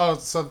trolls. Oh,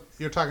 so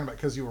you're talking about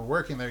because you were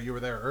working there, you were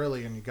there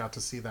early, and you got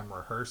to see them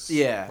rehearse.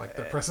 Yeah, like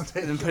the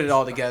presentation, and then put it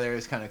all together.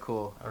 It's kind of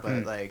cool.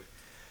 Okay.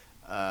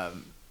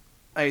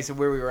 But so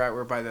where we were at,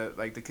 we're by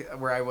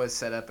where I was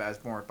set up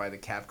as more by the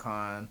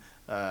Capcom,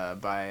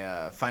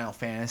 by Final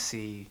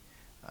Fantasy.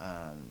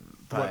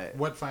 But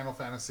what Final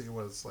Fantasy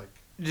was like?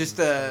 just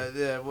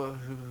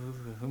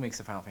who makes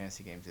the Final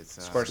Fantasy games? It's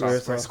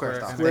Squaresoft.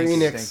 Square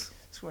Enix.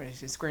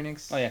 Square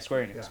Enix. Oh yeah,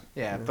 Square Enix.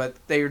 Yeah. Yeah, but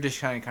they were just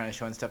kind of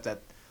showing stuff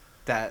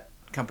that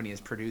company is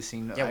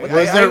producing. Yeah, Wait.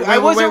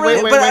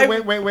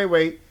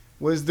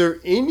 Was there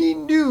any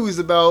news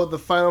about the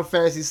Final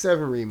Fantasy VII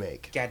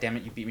remake? God damn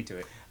it, you beat me to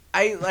it.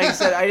 Like I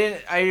said, I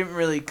didn't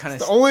really kind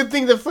The of. only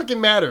thing that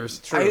fucking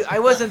matters. I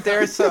wasn't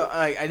there, so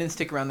I didn't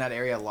stick around that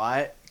area a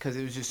lot because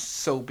it was just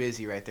so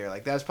busy right there.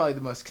 Like that was probably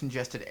the most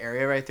congested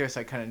area right there,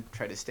 so I kind of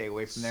tried to stay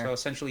away from there. So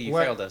essentially, you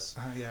What- failed us.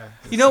 Yeah.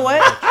 You know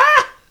what?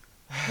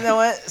 You know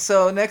what?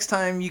 So next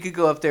time you could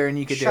go up there and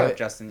you could Shut do up, it.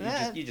 Justin.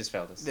 Yeah. You just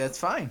failed us. That's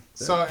fine.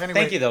 So anyway,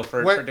 Thank you though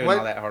for doing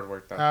all that hard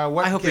work though.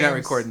 What I hope you're not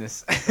games- recording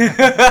this.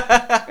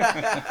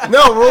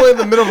 No, we're only in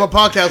the middle of a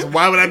podcast.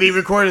 Why would I be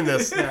recording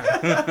this?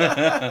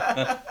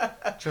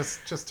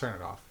 Just turn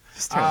it off.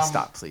 Just turn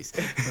stop, please.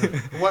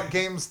 What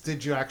games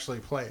did you actually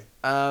play?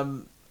 I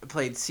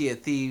played Sea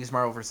of Thieves,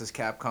 Marvel vs.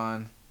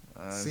 Capcom.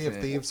 Sea of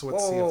Thieves. Whoa,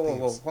 What's Sea of whoa,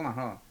 Thieves? hold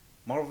on.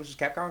 Marvel vs.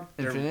 Capcom.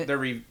 Infinite?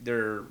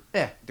 They're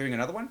Yeah. doing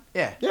another one.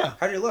 Yeah. Yeah.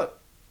 How did it look?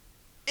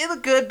 It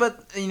looked good,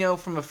 but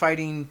from a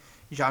fighting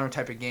genre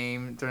type of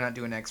game, they're not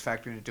doing X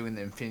Factor. They're doing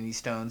the Infinity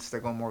Stones. They're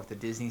going more with the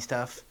Disney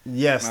stuff.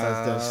 Yes,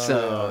 that's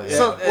So, true.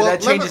 So Yeah,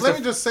 that changes let the-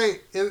 me just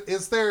say,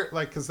 is there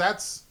because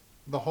that's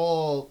the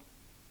whole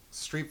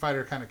Street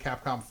Fighter kind of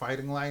Capcom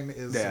fighting line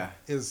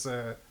is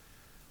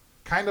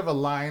kind of a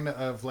line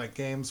of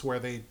games where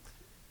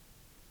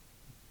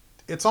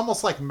it's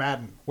almost like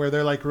Madden, where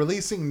they're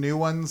releasing new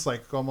ones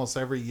almost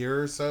every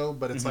year or so,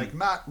 but it's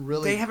not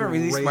really. They haven't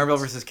released Marvel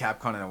vs.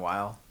 Capcom in a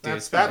while. Dude,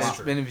 That's It's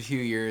true. been a few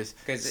years.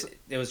 Because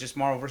it was just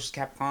Marvel vs.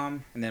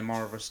 Capcom, and then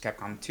Marvel vs.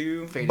 Capcom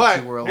 2. Faded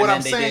But Two Worlds. what And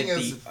I'm then they saying did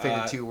is, the,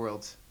 Faded Two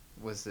Worlds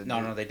was the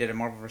No, they did a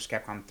Marvel vs.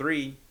 Capcom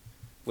 3,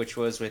 which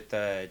was with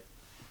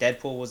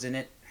Deadpool was in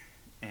it,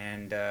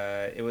 and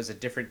it was a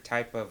different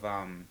type of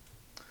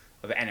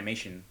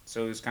animation.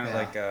 So it was kind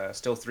of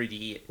still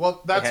 3D.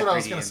 well, that's had what I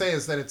was 3D going in to say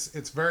is that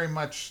it's very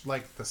much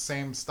like the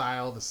same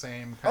style, the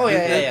same. Oh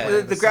yeah,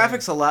 Yeah, the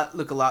graphics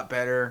look a lot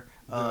better.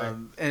 they?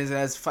 And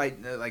as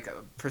like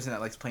a person that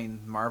likes playing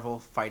Marvel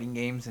fighting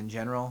games in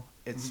general,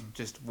 it's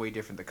just way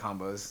different. The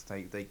combos,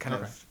 they kind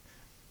of,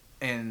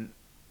 and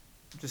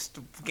just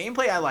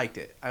gameplay. I liked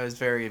it. I was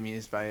very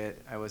amused by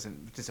it. I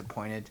wasn't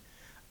disappointed.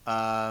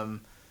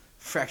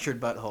 Fractured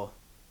Butthole.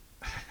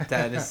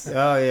 That is.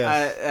 Oh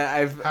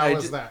yeah, How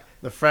was that?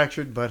 the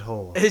fractured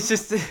butthole. It's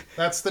just.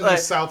 That's the new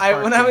South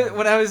Park. When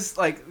game. I was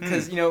like,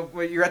 because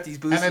when you're at these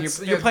booths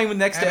and you're playing with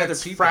next to other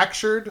people.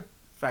 Fractured,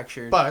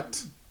 Fractured.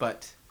 but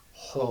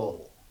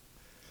Whole.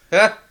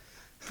 Yeah.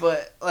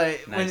 But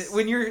Nice.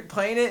 when you're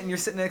playing it and you're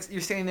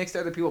standing next to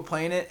other people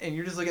playing it and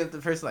you're just looking at the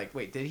person like,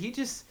 wait, did he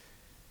just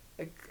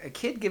a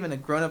kid giving a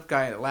grown up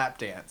guy a lap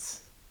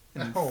dance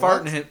and Oh,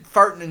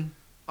 farting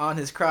on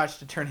his crotch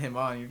to turn him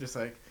on? You're just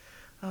like,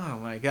 oh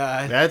my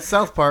god. That's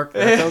South Park.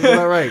 That sounds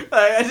about right.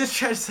 I just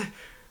try to say,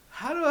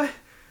 how do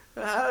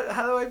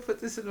I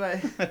put this in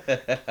my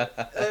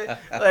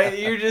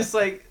you're just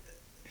like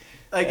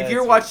if you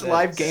were watching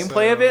live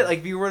gameplay of it,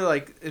 if you were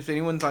if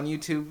anyone's on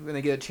YouTube and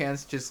they get a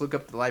chance, just look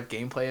up the live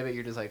gameplay of it.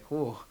 You're just like,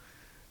 whoa,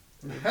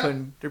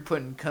 they're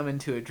putting cum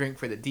into a drink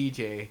for the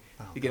DJ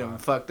to get them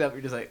fucked up.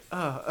 You're just like,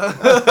 oh,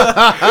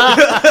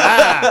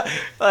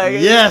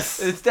 Yes.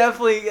 it's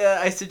definitely.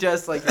 I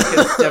suggest you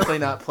kids definitely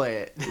not play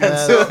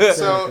it.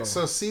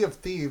 So Sea of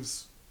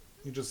Thieves,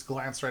 you just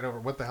glance right over.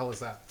 What the hell is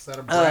that? Is that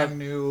a brand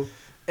new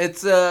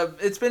It's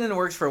been in the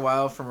works for a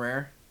while from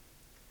Rare.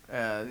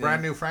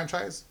 brand new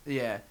franchise?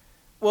 Yeah.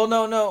 Well,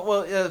 no.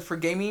 Well, for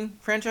gaming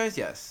franchise,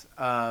 yes.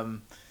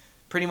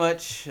 Pretty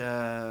much,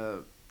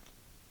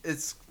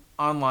 it's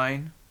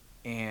online,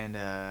 and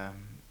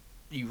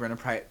you run a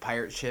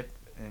pirate ship,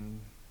 and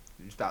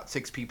there's about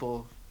 6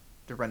 people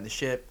to run the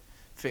ship.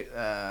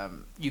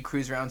 You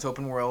cruise around, it's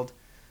open world,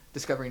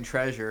 discovering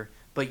treasure,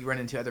 but you run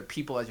into other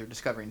people as you're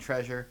discovering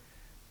treasure.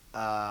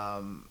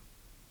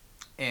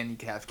 And you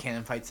can have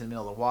cannon fights in the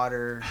middle of the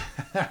water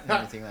and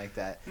everything like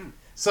that.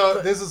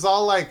 So this is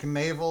all like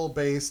naval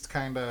based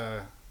kind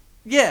of.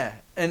 Yeah,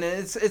 and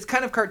it's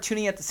kind of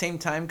cartoony at the same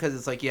time because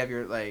it's like you have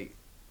your like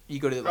you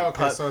go to like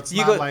so it's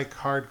not like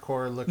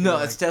hardcore looking. No,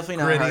 like it's definitely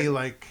not gritty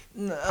like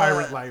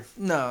pirate life.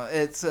 No,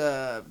 it's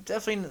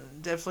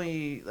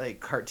definitely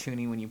like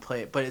cartoony when you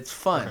play it, but it's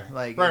fun. Okay.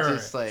 Like Right, it's right,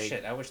 just like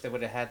Shit, I wish they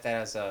would have had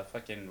that as a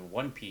fucking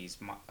One Piece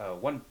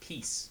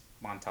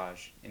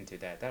montage into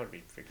that. That would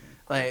be freaking.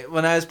 like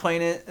when I was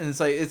playing it, and it's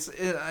like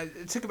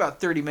it took about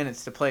 30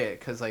 minutes to play it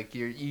because like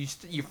you.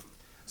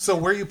 So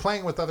were you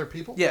playing with other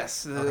people?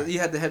 Yes, Okay. you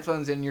had the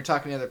headphones in. You're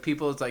talking to other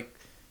people. It's like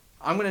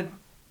I'm gonna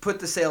put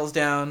the sails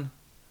down.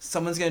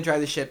 Someone's gonna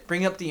drive the ship.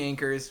 Bring up the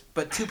anchors,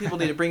 but 2 people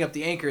need to bring up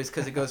the anchors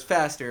because it goes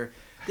faster.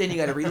 Then you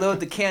got to reload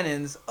the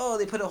cannons. Oh,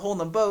 they put a hole in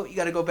the boat. You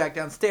got to go back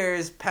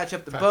downstairs, patch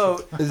up the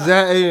boat. Is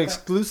that an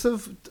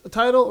exclusive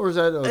title, or is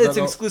that? It's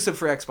exclusive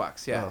for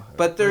Xbox, yeah. Oh,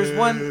 but there's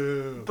one.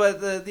 Boo.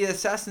 But the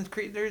Assassin's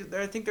Creed,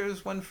 I think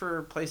there's one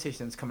for PlayStation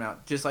that's coming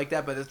out just like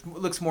that, but it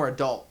looks more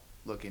adult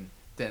looking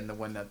than the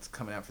one that's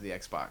coming out for the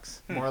Xbox.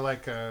 More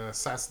like that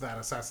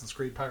Assassin's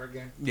Creed pirate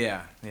game.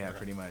 Yeah,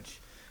 pretty much.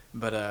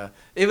 But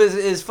it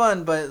was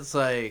fun, but it's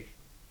like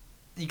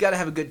you got to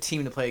have a good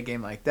team to play a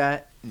game like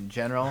that in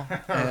general.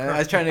 And I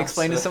was trying to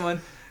explain to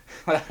someone.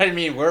 I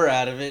mean, we're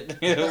out of it.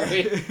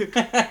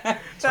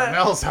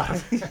 Tarnell's out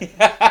of it.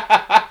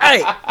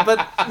 Hey,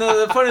 but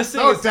no, the funniest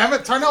thing No, is damn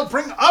it, Tarnell,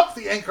 bring up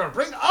the anchor.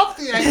 Bring up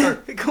the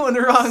anchor. going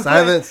the wrong way.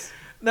 Silence.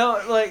 No,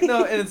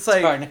 and it's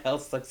like.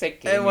 Tarnell's looks like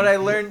gaming. And what I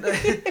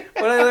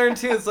learned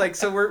too is like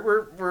so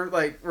we're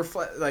like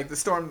the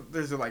storm.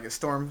 There's like a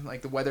storm,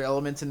 like the weather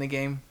elements in the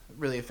game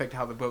really affect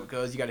how the boat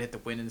goes. You got to hit the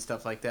wind and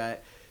stuff like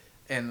that.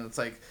 And it's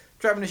like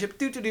driving a ship,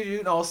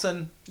 and all of a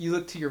sudden you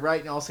look to your right,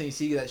 and all of a sudden you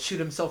see that shoot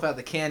himself out of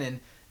the cannon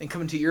and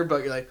come into your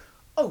boat. You're like,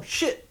 oh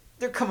shit,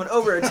 they're coming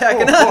over,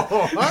 attacking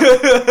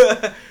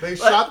us. They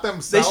shot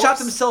themselves. They shot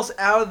themselves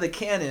out of the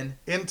cannon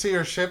into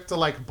your ship to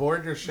like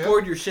board your ship.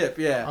 Board your ship,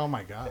 yeah. Oh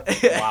my god!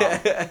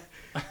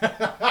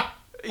 Wow.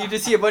 You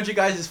just see a bunch of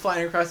guys just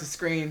flying across the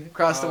screen,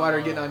 across the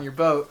water, getting on your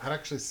boat. That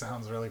actually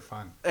sounds really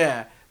fun.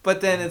 Yeah. But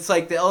then it's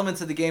like the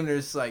elements of the game.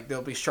 There's like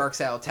there'll be sharks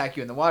that'll attack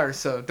you in the water,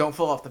 so don't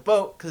fall off the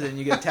boat because then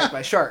you get attacked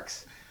by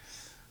sharks.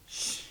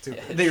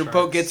 Stupid Then your boat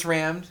sharks. gets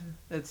rammed.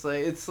 It's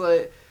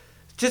like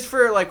just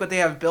for like what they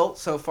have built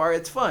so far,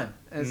 it's fun.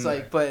 And it's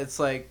like, but it's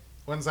like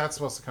When's that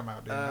supposed to come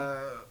out, dude?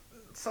 I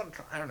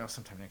don't know,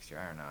 sometime next year.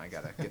 I don't know. I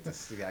gotta get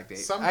this exact date.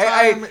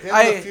 Sometime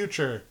in the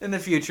future. In the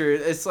future,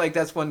 it's like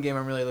that's one game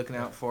I'm really looking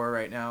out for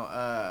right now.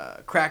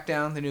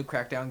 Crackdown, the new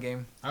Crackdown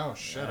game. Oh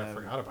shit! I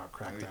forgot about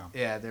Crackdown.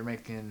 Yeah, they're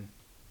making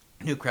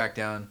new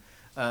Crackdown.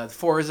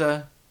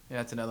 Forza, yeah,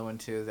 that's another one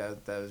too.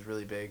 That was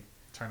really big.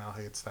 Tarnell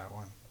hates that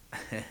one.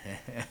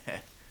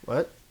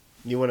 What?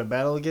 You want to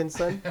battle again,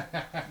 son?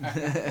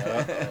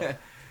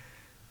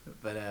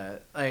 But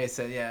like I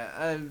said,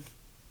 yeah,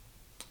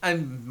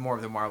 I'm more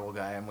of the Marvel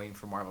guy. I'm waiting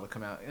for Marvel to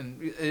come out,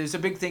 and it's a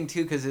big thing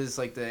too because it's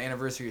like the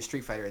anniversary of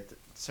Street Fighter.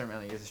 Certain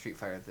amount of years of Street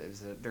Fighter, it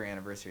was their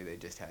anniversary they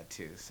just had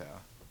too, so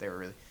they were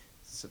really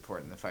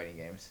supporting the fighting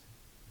games.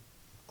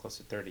 Close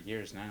to 30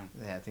 years now.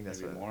 Yeah, I think that's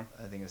Maybe what, more.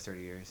 I think it's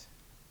 30 years.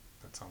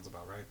 That sounds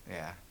about right.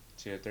 Yeah.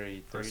 So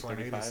 30, First one,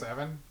 35?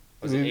 87?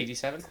 Was it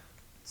 87?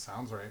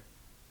 Sounds right.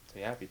 So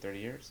yeah, it'd be 30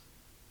 years.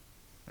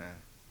 Yeah.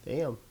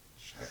 Damn.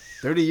 Shit.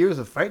 30 years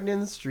of fighting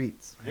in the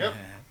streets. Yep.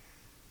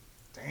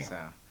 Damn. So,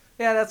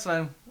 yeah, that's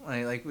fun.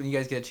 Like when you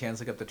guys get a chance,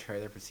 look up the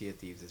trailer for Sea of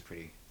Thieves. It's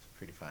pretty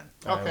fun.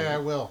 Okay, I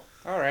will.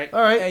 All right.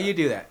 All right. Yeah, you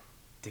do that.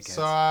 Dickheads.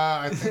 So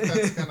I think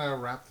that's gonna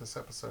wrap this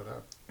episode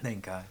up.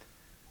 Thank God.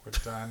 We're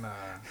done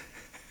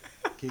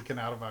geeking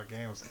out about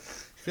games. I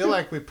feel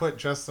like we put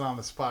Justin on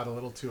the spot a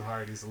little too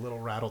hard. He's a little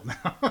rattled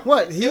now.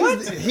 What? He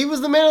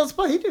was the man on the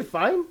spot. He did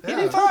fine. He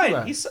Yeah. did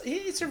fine.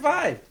 He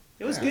survived.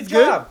 It was a good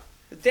Good. job.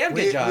 A damn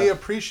good job. We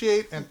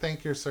appreciate and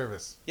thank your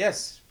service.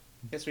 Yes.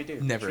 Yes, we do.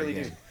 Never Surely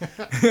again. do.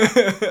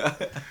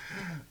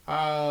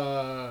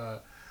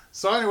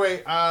 So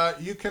anyway,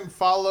 you can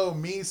follow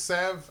me,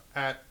 Sev,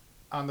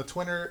 on the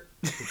Twitter,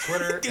 and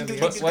the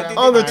Instagram.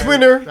 On the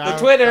Twitter. I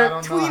Twitter.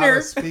 don't know how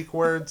to speak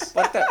words.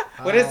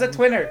 What is the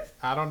Twitter?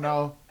 I don't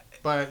know.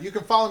 But you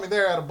can follow me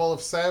there at a bowl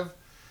of Sev.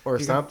 Or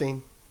You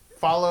something.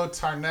 Follow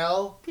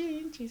Tarnell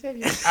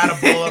at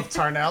a bowl of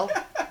Tarnell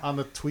on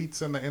the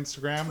tweets and the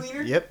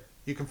Instagram. Yep.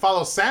 You can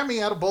follow Sammy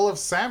at a bowl of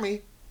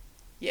Sammy.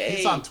 Yay.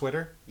 He's on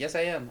Twitter. Yes,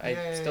 I am. I'm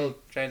Yay. still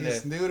trying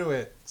He's to. new to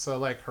it, so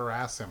like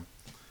harass him.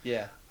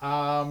 Yeah.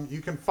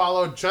 You can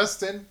follow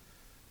Justin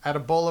at a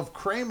bowl of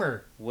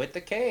Kramer With the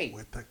K.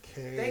 with the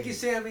K. Thank you,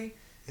 Sammy.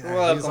 Yeah,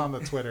 You're he's welcome. on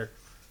the Twitter.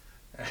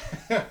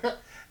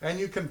 And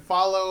you can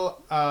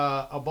follow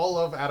a bowl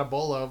of at a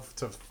bowl of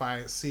to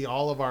see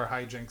all of our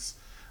hijinks.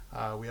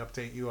 We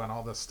update you on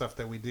all the stuff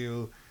that we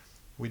do.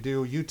 We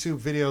do YouTube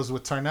videos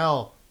with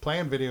Tarnell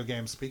playing video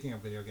games. Speaking of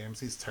video games,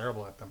 he's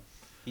terrible at them.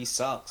 He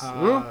sucks.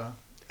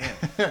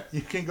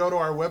 You can go to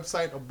our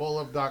website,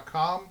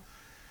 abolof.com.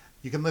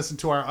 You can listen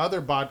to our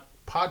other podcasts.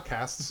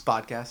 Podcast.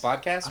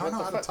 Podcast? I don't know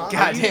What how the to fuck? talk.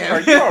 God damn.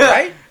 Are you all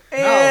right?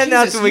 And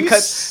that's when we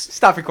cut.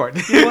 Stop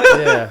recording.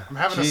 Yeah. I'm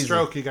having a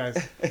stroke, you guys.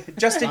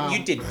 Justin,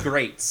 you did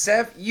great.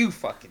 Sev, you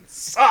fucking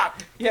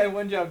suck. Yeah,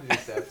 one job to do,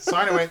 Seth. So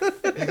anyway,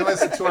 you can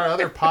listen to our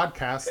other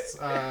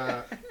podcasts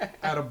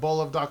at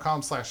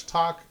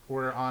abolof.com/talk.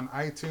 We're on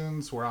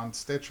iTunes. We're on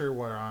Stitcher.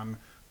 We're on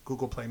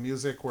Google Play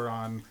Music. We're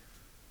on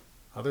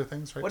other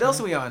things, right? What else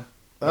are we on?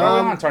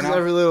 on, Just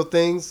every little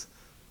things.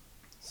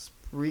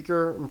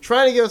 Spreaker. I'm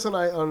trying to get us on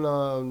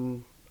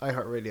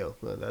iHeartRadio.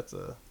 But that's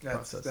a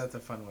process. That's a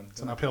fun one.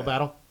 It's an uphill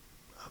battle.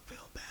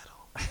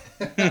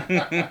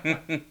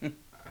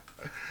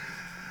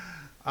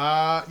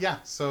 Yeah,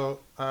 so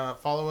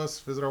follow us,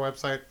 visit our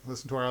website,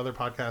 listen to our other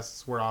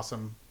podcasts. We're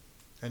awesome.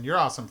 And you're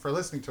awesome for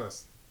listening to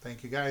us.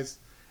 Thank you, guys.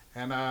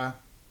 And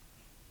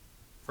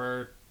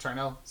for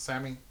Charnel,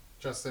 Sammy,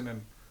 Justin,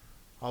 and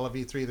all of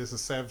E3, this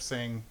is Sev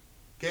saying,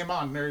 game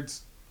on,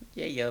 nerds.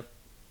 Yeah.